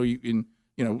we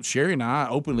Sherry and I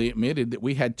openly admitted that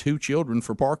we had 2 children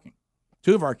for parking.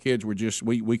 2 of our kids were just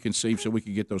we conceived so we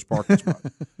could get those parking spots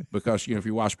because if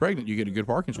your wife's pregnant, you get a good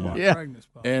parking spot. Yeah. Pregnant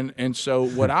spot. And so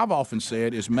what I've often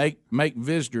said is make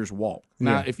visitors walk.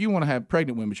 Now, if you want to have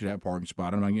pregnant women should have a parking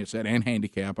spot. I'm not against that, and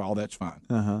handicap, all that's fine.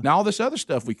 Now all this other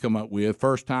stuff we come up with,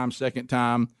 first time, second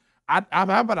time, but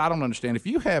I don't understand. If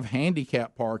you have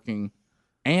handicap parking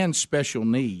and special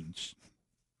needs,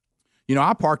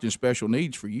 I parked in special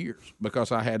needs for years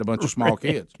because I had a bunch of small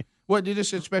kids. Well, you just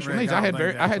said special needs. I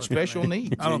had special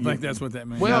needs. I don't think that's what that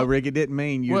means. Well, no, Rick, it didn't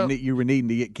mean you were needing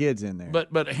to get kids in there.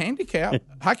 But a handicap,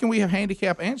 how can we have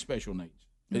handicap and special needs?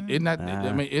 Isn't that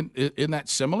isn't that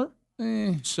similar?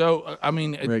 So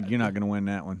Rick, you're not going to win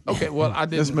that one. Okay, well I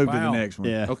didn't. Let's move to the next one.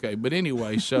 Yeah. Okay, but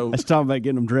anyway, so let's talk about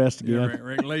getting them dressed again. Yeah,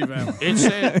 Rick, leave that one.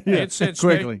 It said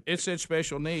quickly. It said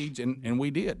special needs, and we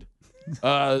did.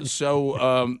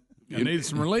 You needed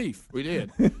some relief. We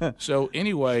did. So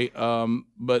anyway,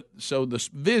 but the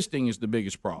visiting is the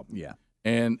biggest problem. Yeah.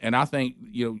 And I think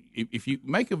if you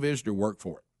make a visitor work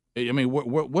for it, I mean,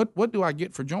 what do I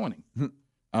get for joining?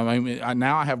 I mean,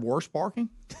 now I have worse parking,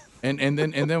 and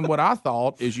then what I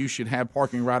thought is you should have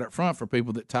parking right up front for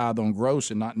people that tithe on gross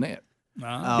and not net.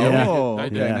 Okay,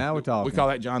 now we're talking. We call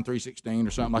that John 3:16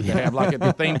 or something like they have like at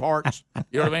the theme parks.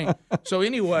 You know what I mean? So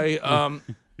anyway,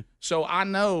 so I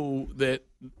know that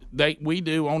we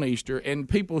do on Easter, and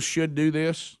people should do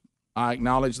this. I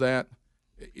acknowledge that.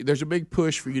 There's a big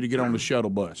push for you to get on the shuttle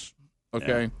bus.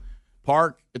 Okay,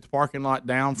 park at the parking lot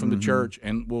down from the church,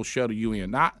 and we'll shuttle you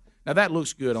in. Now that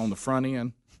looks good on the front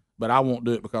end, but I won't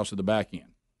do it because of the back end.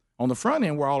 On the front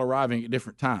end, we're all arriving at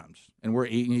different times, and we're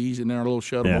easing in our little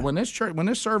shuttle. But when this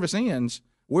service ends,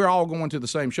 we're all going to the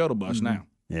same shuttle bus now.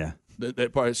 Yeah.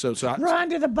 That part. So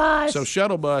Run to the bus. So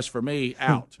shuttle bus for me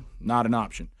out, not an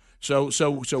option. So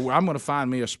I'm going to find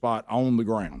me a spot on the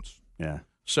grounds. Yeah.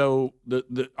 So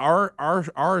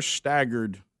our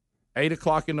staggered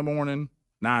 8:00 in the morning,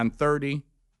 9:30,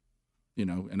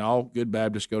 and all good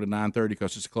Baptists go to 9:30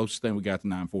 because it's the closest thing we got to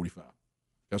 9:45.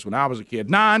 Because when I was a kid,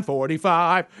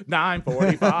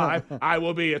 9:45, I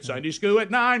will be at Sunday school at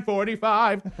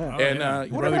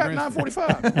 9:45. What about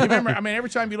 9:45? You remember? I mean,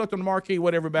 every time you looked on the marquee,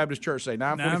 what every Baptist church say,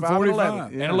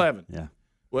 9:45 and 11. Yeah.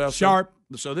 Well, sharp.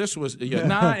 So this was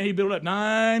 9. He built up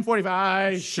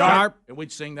 9:45 sharp, and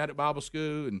we'd sing that at Bible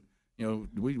school, and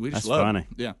we just That's loved funny.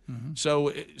 it. Yeah.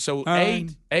 So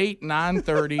 8,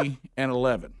 9:30, and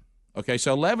 11. Okay,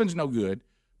 so 11's no good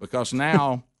because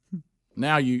now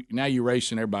you're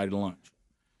racing everybody to lunch.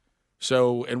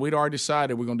 So, and we'd already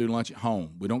decided we're going to do lunch at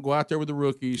home. We don't go out there with the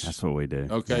rookies. That's what we do.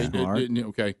 Okay. Yeah.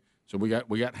 Okay. So we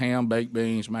got ham, baked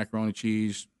beans, macaroni,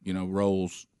 cheese,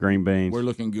 rolls, green beans. We're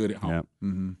looking good at home. Yep.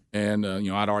 Mm-hmm. And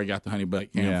I'd already got the honey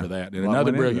baked ham for that. And Well,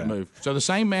 another went into brilliant that. move. So the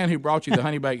same man who brought you the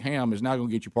honey baked ham is now going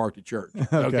to get you parked at church.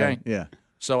 Okay. Yeah.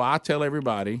 So I tell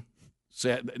everybody,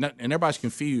 and everybody's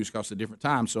confused because of different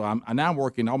times. So I'm now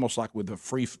working almost like with a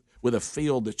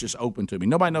field that's just open to me.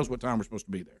 Nobody knows what time we're supposed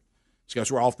to be there. It's because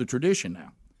we're off the tradition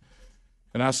now.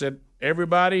 And I said,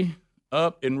 everybody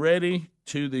up and ready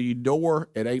to the door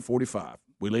at 8:45.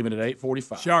 We leave it at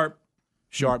 8:45.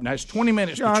 Sharp. Now it's 20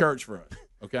 minutes Sharp. to church for us.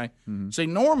 Okay. See,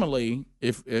 normally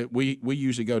if we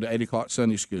usually go to 8:00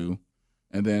 Sunday school,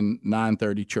 and then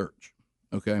 9:30 church.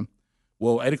 Okay.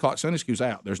 Well, 8:00 Sunday school's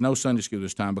out. There's no Sunday school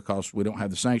this time because we don't have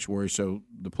the sanctuary. So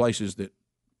the places that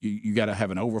you got to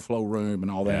have an overflow room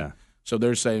and all that. Yeah. So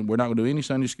they're saying we're not going to do any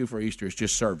Sunday school for Easter. It's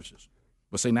just services.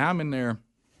 But see, now I'm in there.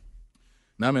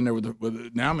 Now I'm in there with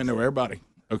everybody.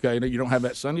 Okay, you don't have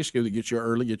that Sunday school that gets you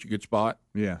early, get you a good spot.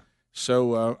 Yeah.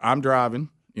 So I'm driving.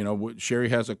 You know, Sherry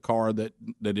has a car that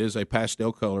is a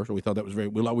pastel color, so we thought that was we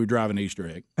were driving an Easter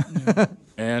egg.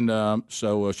 And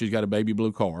so she's got a baby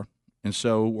blue car, and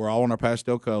so we're all in our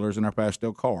pastel colors in our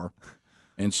pastel car,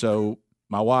 and so.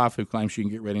 My wife, who claims she can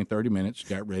get ready in 30 minutes,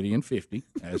 got ready in 50,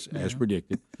 as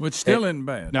predicted. Which still isn't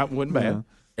bad. No, it wasn't bad.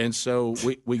 And so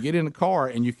we get in the car,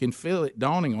 and you can feel it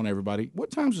dawning on everybody.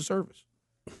 What time's the service?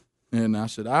 And I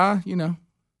said, it's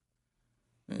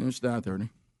 9:30.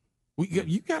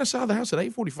 You got us out of the house at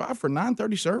 8:45 for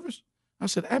 9:30 service? I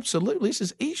said, absolutely. This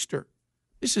is Easter.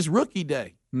 This is rookie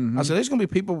day. I said, there's going to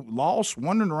be people lost,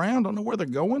 wandering around, don't know where they're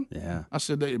going. Yeah. I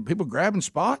said, people grabbing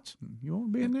spots. You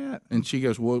won't be in that. And she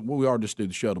goes, well, we ought to just do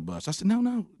the shuttle bus. I said,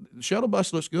 no. The shuttle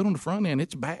bus looks good on the front end.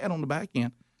 It's bad on the back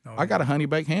end. I got a honey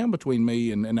baked ham between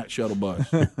me and that shuttle bus.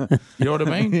 You know what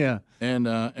I mean? Yeah. And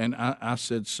I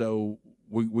said, so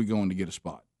we going to get a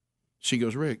spot. She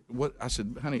goes, Rick, what? I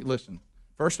said, honey, listen.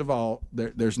 First of all,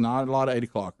 there's not a lot of 8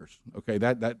 o'clockers. Okay,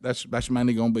 that's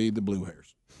mainly going to be the blue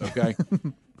hairs. Okay.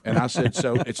 And I said,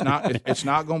 so it's not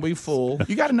going to be full.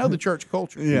 You got to know the church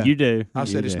culture. Yeah. You do. I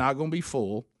said, it's not going to be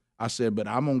full. I said, but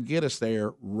I'm going to get us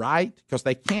there right because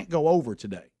they can't go over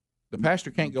today. The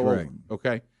pastor can't go over.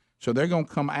 Okay. So they're going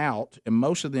to come out, and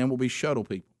most of them will be shuttle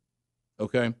people.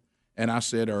 Okay. And I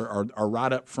said, are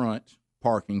right up front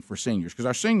parking for seniors because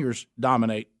our seniors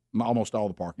dominate almost all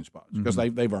the parking spots because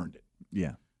they've earned it.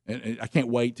 Yeah. And I can't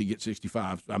wait to get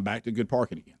 65. I'm back to good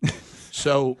parking again.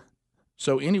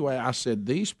 So anyway, I said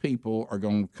these people are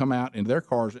going to come out in their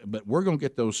cars, but we're going to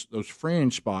get those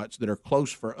fringe spots that are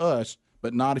close for us,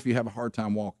 but not if you have a hard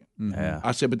time walking. Yeah.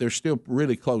 I said, but they're still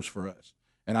really close for us.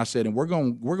 And I said, and we're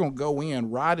going to go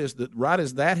in right as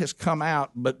that has come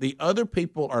out, but the other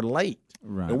people are late.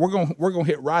 Right. And we're going to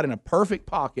hit right in a perfect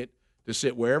pocket to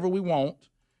sit wherever we want.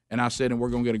 And I said, and we're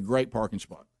going to get a great parking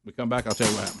spot. We come back, I'll tell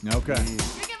you what happened. Okay.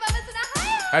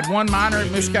 Had one minor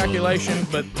miscalculation,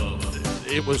 but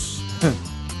it was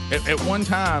at one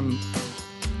time.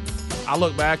 I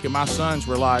look back and my sons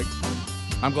were like,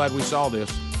 "I'm glad we saw this.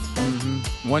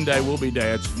 One day we'll be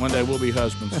dads. One day we'll be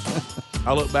husbands."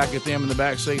 I look back at them in the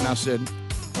back seat and I said,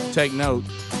 "Take note,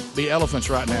 be elephants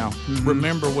right now.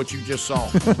 Remember what you just saw,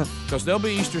 because there'll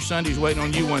be Easter Sundays waiting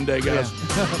on you one day, guys."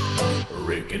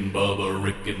 Rick and Bubba,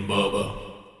 Rick and Bubba.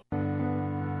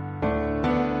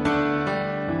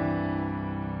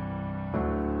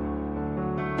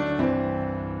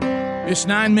 It's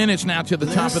 9 minutes now to the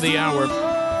top of the hour.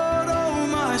 Oh,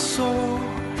 my soul.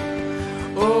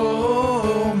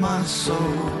 Oh, my soul.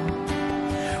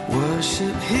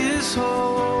 Worship his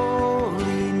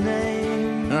holy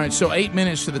name. All right, so 8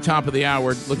 minutes to the top of the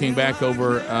hour, looking back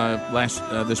over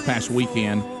this past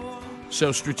weekend.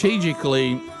 So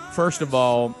strategically, first of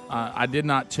all, I did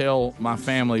not tell my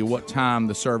family what time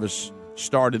the service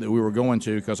started that we were going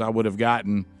to, because I would have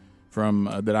gotten from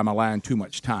that I'm allowing too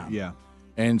much time. Yeah.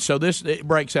 And so it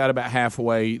breaks out about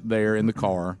halfway there in the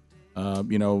car.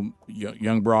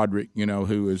 Young Broderick,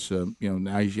 who is,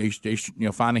 now he's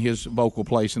finding his vocal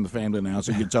place in the family now as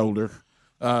he gets older.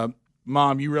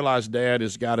 Mom, you realize Dad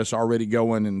has got us already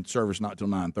going and service not till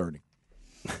 9:30.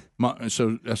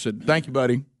 So I said, "Thank you,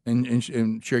 buddy." And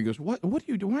Sherry goes, "What do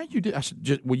you do? Why are you do?" I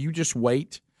said, "Will you just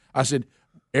wait?" I said,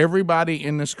 "Everybody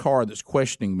in this car that's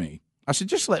questioning me," I said,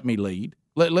 "just let me lead.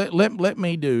 Let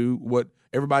me do what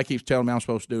everybody keeps telling me I'm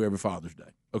supposed to do every Father's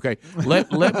Day. Okay,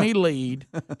 let me lead,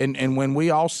 and when we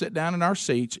all sit down in our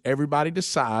seats, everybody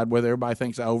decide whether everybody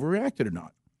thinks I overreacted or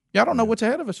not. Y'all don't know what's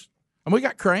ahead of us. And we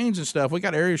got cranes and stuff. We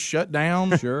got areas shut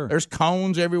down. Sure. There's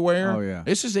cones everywhere. Oh, yeah.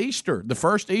 This is Easter, the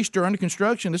first Easter under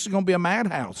construction. This is going to be a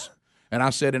madhouse." And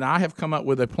I said, and I have come up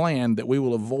with a plan that we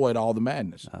will avoid all the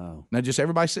madness. Oh. Now, just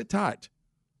everybody sit tight.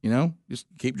 Just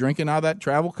keep drinking out of that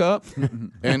travel cup,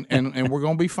 and we're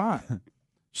going to be fine.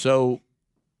 So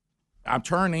I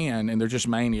turn in, and there's just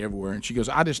mania everywhere. And she goes,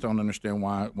 "I just don't understand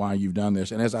why you've done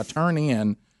this." And as I turn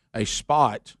in, a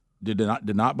spot did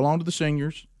not belong to the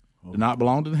seniors, did not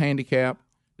belong to the handicap,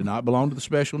 did not belong to the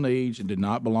special needs, and did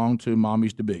not belong to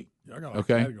mommies to be. I got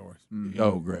Okay. categories.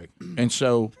 Oh, Greg. And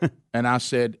so, and I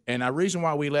said, and the reason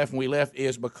why we left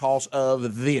is because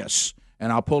of this.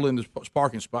 and I'll pull in this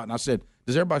parking spot, and I said,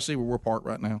 "Does everybody see where we're parked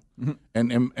right now?"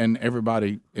 And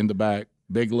everybody in the back,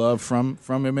 big love from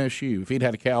MSU. If he'd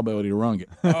had a cowbell, he'd have rung it.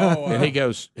 And he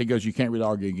goes, "You can't really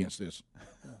argue against this."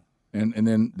 And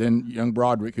then young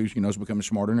Broderick, who's is becoming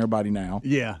smarter than everybody now.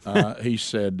 Yeah. He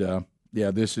said,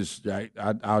 "Yeah, this is.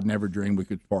 I'd never dream we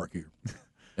could park here."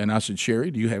 And I said,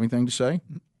 "Sherry, do you have anything to say?"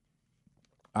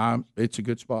 It's a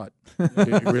good spot.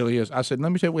 It really is. I said,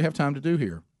 "Let me tell you what we have time to do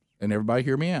here," and everybody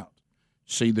hear me out.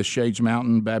 See the Shades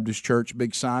Mountain Baptist Church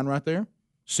big sign right there.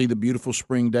 See the beautiful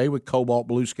spring day with cobalt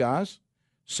blue skies.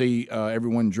 See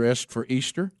everyone dressed for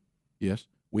Easter. Yes,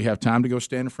 we have time to go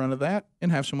stand in front of that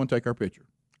and have someone take our picture.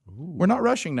 We're not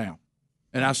rushing now.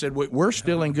 And I said, we're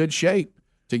still in good shape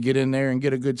to get in there and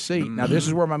get a good seat. Now, this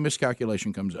is where my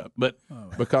miscalculation comes up, but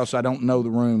because I don't know the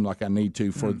room like I need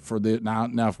to for the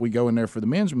now if we go in there for the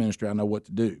men's ministry, I know what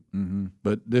to do.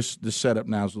 But this setup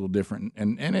now is a little different,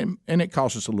 and it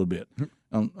costs us a little bit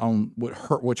on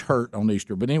which hurt on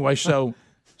Easter. But anyway, so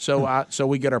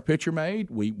we get our picture made.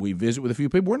 We visit with a few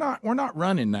people. We're not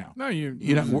running now. No,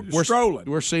 we're strolling.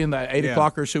 We're seeing the 8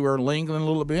 o'clockers who are lingering a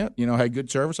little bit. Had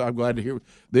good service. I'm glad to hear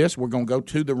this. We're going to go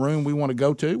to the room we want to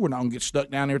go to. We're not going to get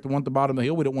stuck down there at the one at the bottom of the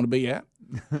hill we don't want to be at.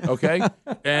 Okay,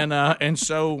 and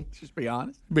so just be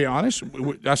honest. Be honest.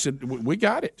 I said we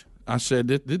got it. I said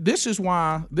this is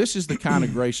why this is the kind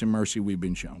of grace and mercy we've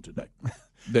been shown today,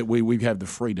 that we have the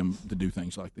freedom to do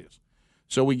things like this.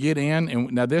 So we get in,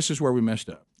 and now this is where we messed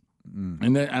up.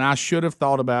 And I should have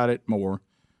thought about it more.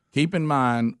 Keep in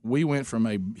mind, we went from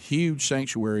a huge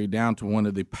sanctuary down to one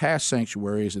of the past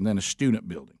sanctuaries and then a student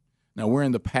building. Now, we're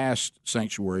in the past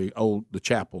sanctuary, the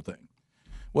chapel thing.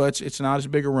 Well, it's not as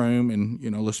big a room, and,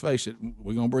 let's face it,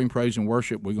 we're going to bring praise and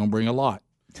worship. We're going to bring a lot.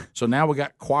 So now we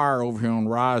got choir over here on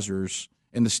risers,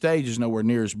 and the stage is nowhere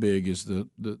near as big as the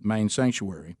main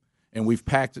sanctuary. And we're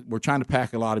trying to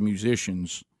pack a lot of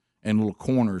musicians and little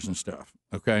corners and stuff,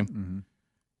 okay? Mm-hmm.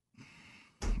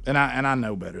 And I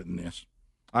know better than this.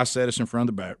 I set us in front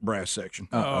of the brass section.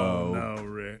 Oh no,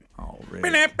 Rick! Oh,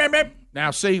 Rick!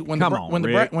 Now, see when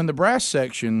the brass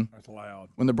section, that's loud.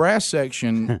 When the brass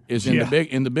section is in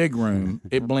the big room,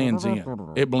 it blends in.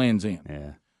 It blends in.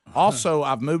 Yeah. Also,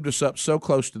 I've moved us up so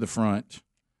close to the front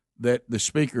that the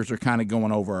speakers are kind of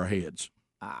going over our heads.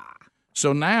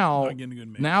 So now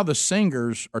the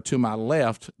singers are to my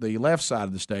left, the left side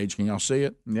of the stage. Can y'all see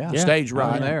it? Yeah. Stage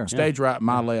right there. Stage right,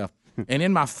 my left. And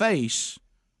in my face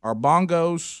are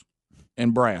bongos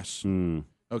and brass.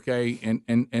 Okay,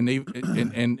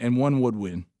 and one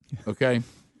woodwind. Okay,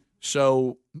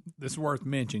 so this is worth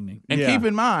mentioning. And keep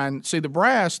in mind, see the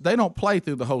brass, they don't play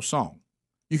through the whole song.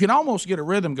 You can almost get a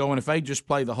rhythm going if they just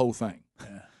play the whole thing.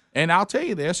 Yeah. And I'll tell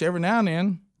you this: every now and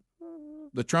then,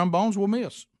 the trombones will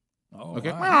miss. Oh,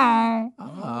 okay. Wow.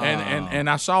 And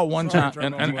I saw one time.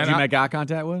 And did you make eye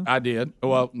contact with him? I did.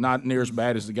 Well, not near as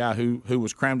bad as the guy who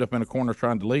was crammed up in a corner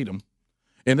trying to lead him.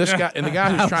 And this guy, and the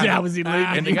guy who's trying, how was he leading?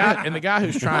 And the guy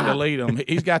who's trying to lead him,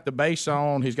 he's got the bass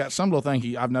on. He's got some little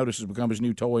thing I've noticed has become his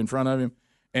new toy in front of him,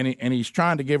 and he's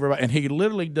trying to give everybody, and he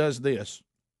literally does this.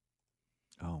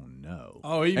 Oh no!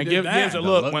 Oh, he gives a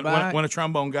look when a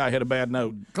trombone guy hit a bad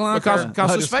note. Because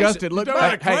let's face it, look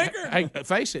back. Hey,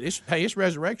 face it. It's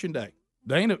Resurrection Day.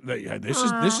 This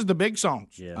is the big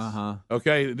songs. Yes.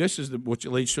 Okay, this is which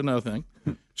leads to another thing.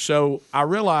 So I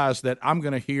realized that I'm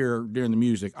going to hear during the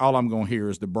music, all I'm going to hear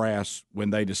is the brass when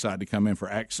they decide to come in for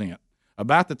accent.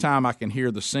 About the time I can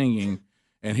hear the singing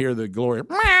and hear the glory,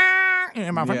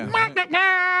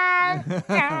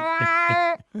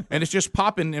 and it's just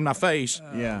popping in my face.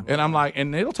 Yeah. And I'm like,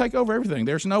 and it'll take over everything.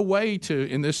 There's no way to,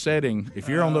 in this setting, if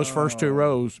you're on those first two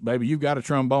rows, baby, you've got a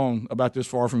trombone about this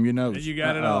far from your nose. You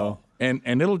got it all. And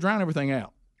it'll drown everything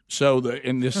out. So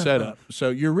in this setup. So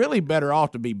you're really better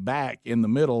off to be back in the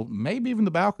middle, maybe even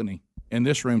the balcony in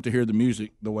this room to hear the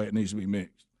music the way it needs to be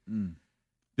mixed.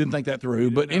 Didn't think that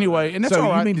through, but anyway, and that's all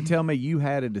right. So you mean to tell me you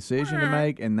had a decision to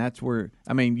make, and that's where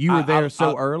you were there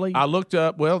early? I looked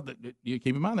up. Well, you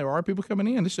keep in mind there are people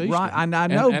coming in this Easter. Right, I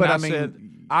know, but I said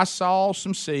I saw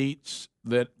some seats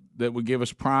that would give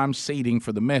us prime seating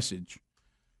for the message,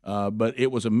 but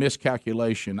it was a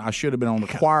miscalculation. I should have been on the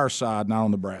choir side, not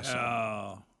on the brass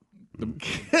side.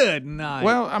 Good night.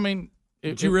 Well, I mean,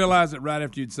 did you realize it right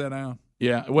after you'd sat down?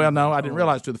 Yeah, well, no, I didn't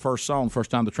realize till the first song, the first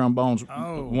time the trombones,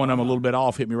 one of them a little bit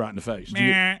off, hit me right in the face.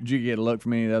 Did you get a look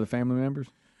from any of the other family members?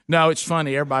 No, it's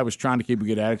funny. Everybody was trying to keep a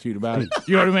good attitude about it.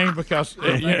 You know what I mean? Because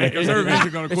they're eventually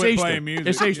going to quit playing music.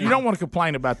 It's Easter. You don't want to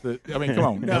complain about come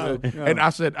on. No. And I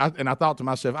said, I thought to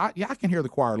myself, I can hear the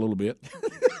choir a little bit.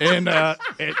 And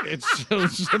it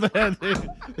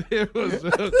was.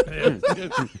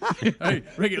 Hey,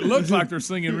 Rick, it looks like they're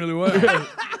singing really well.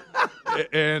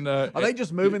 And are they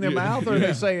just moving their mouth, or are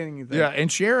they saying anything? Yeah,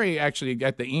 and Sherry actually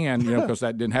at the end, because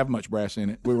that didn't have much brass in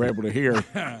it, we were able to hear.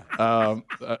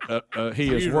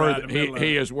 He is worthy.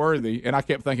 He is worthy. And I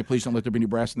kept thinking, please don't let there be any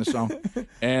brass in this song.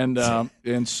 And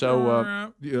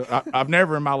so I've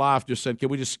never in my life just said, can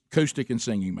we just acoustic and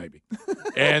singing maybe?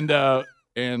 And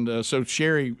so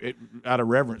Sherry, out of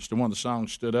reverence to one of the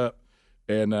songs, stood up.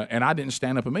 And I didn't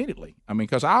stand up immediately. I mean,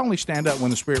 because I only stand up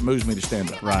when the Spirit moves me to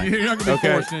stand up. Right. You're not going to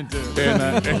be forced into it.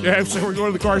 And so we're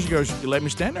going to the car. She goes, you let me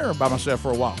stand there by myself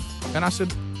for a while. And I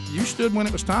said, you stood when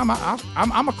it was time.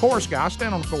 I'm a chorus guy. I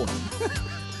stand on the chorus.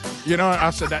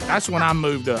 I said, that's when I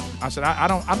moved up. I said,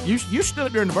 you stood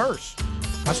up during the verse.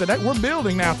 I said, we're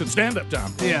building now to stand-up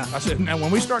time. Yeah. I said, now when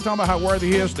we start talking about how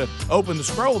worthy he is to open the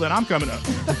scroll, then I'm coming up.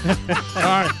 All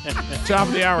right. Top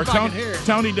of the hour.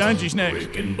 Tony Dungy's next.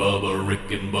 Rick and Bubba, Rick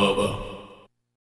and Bubba.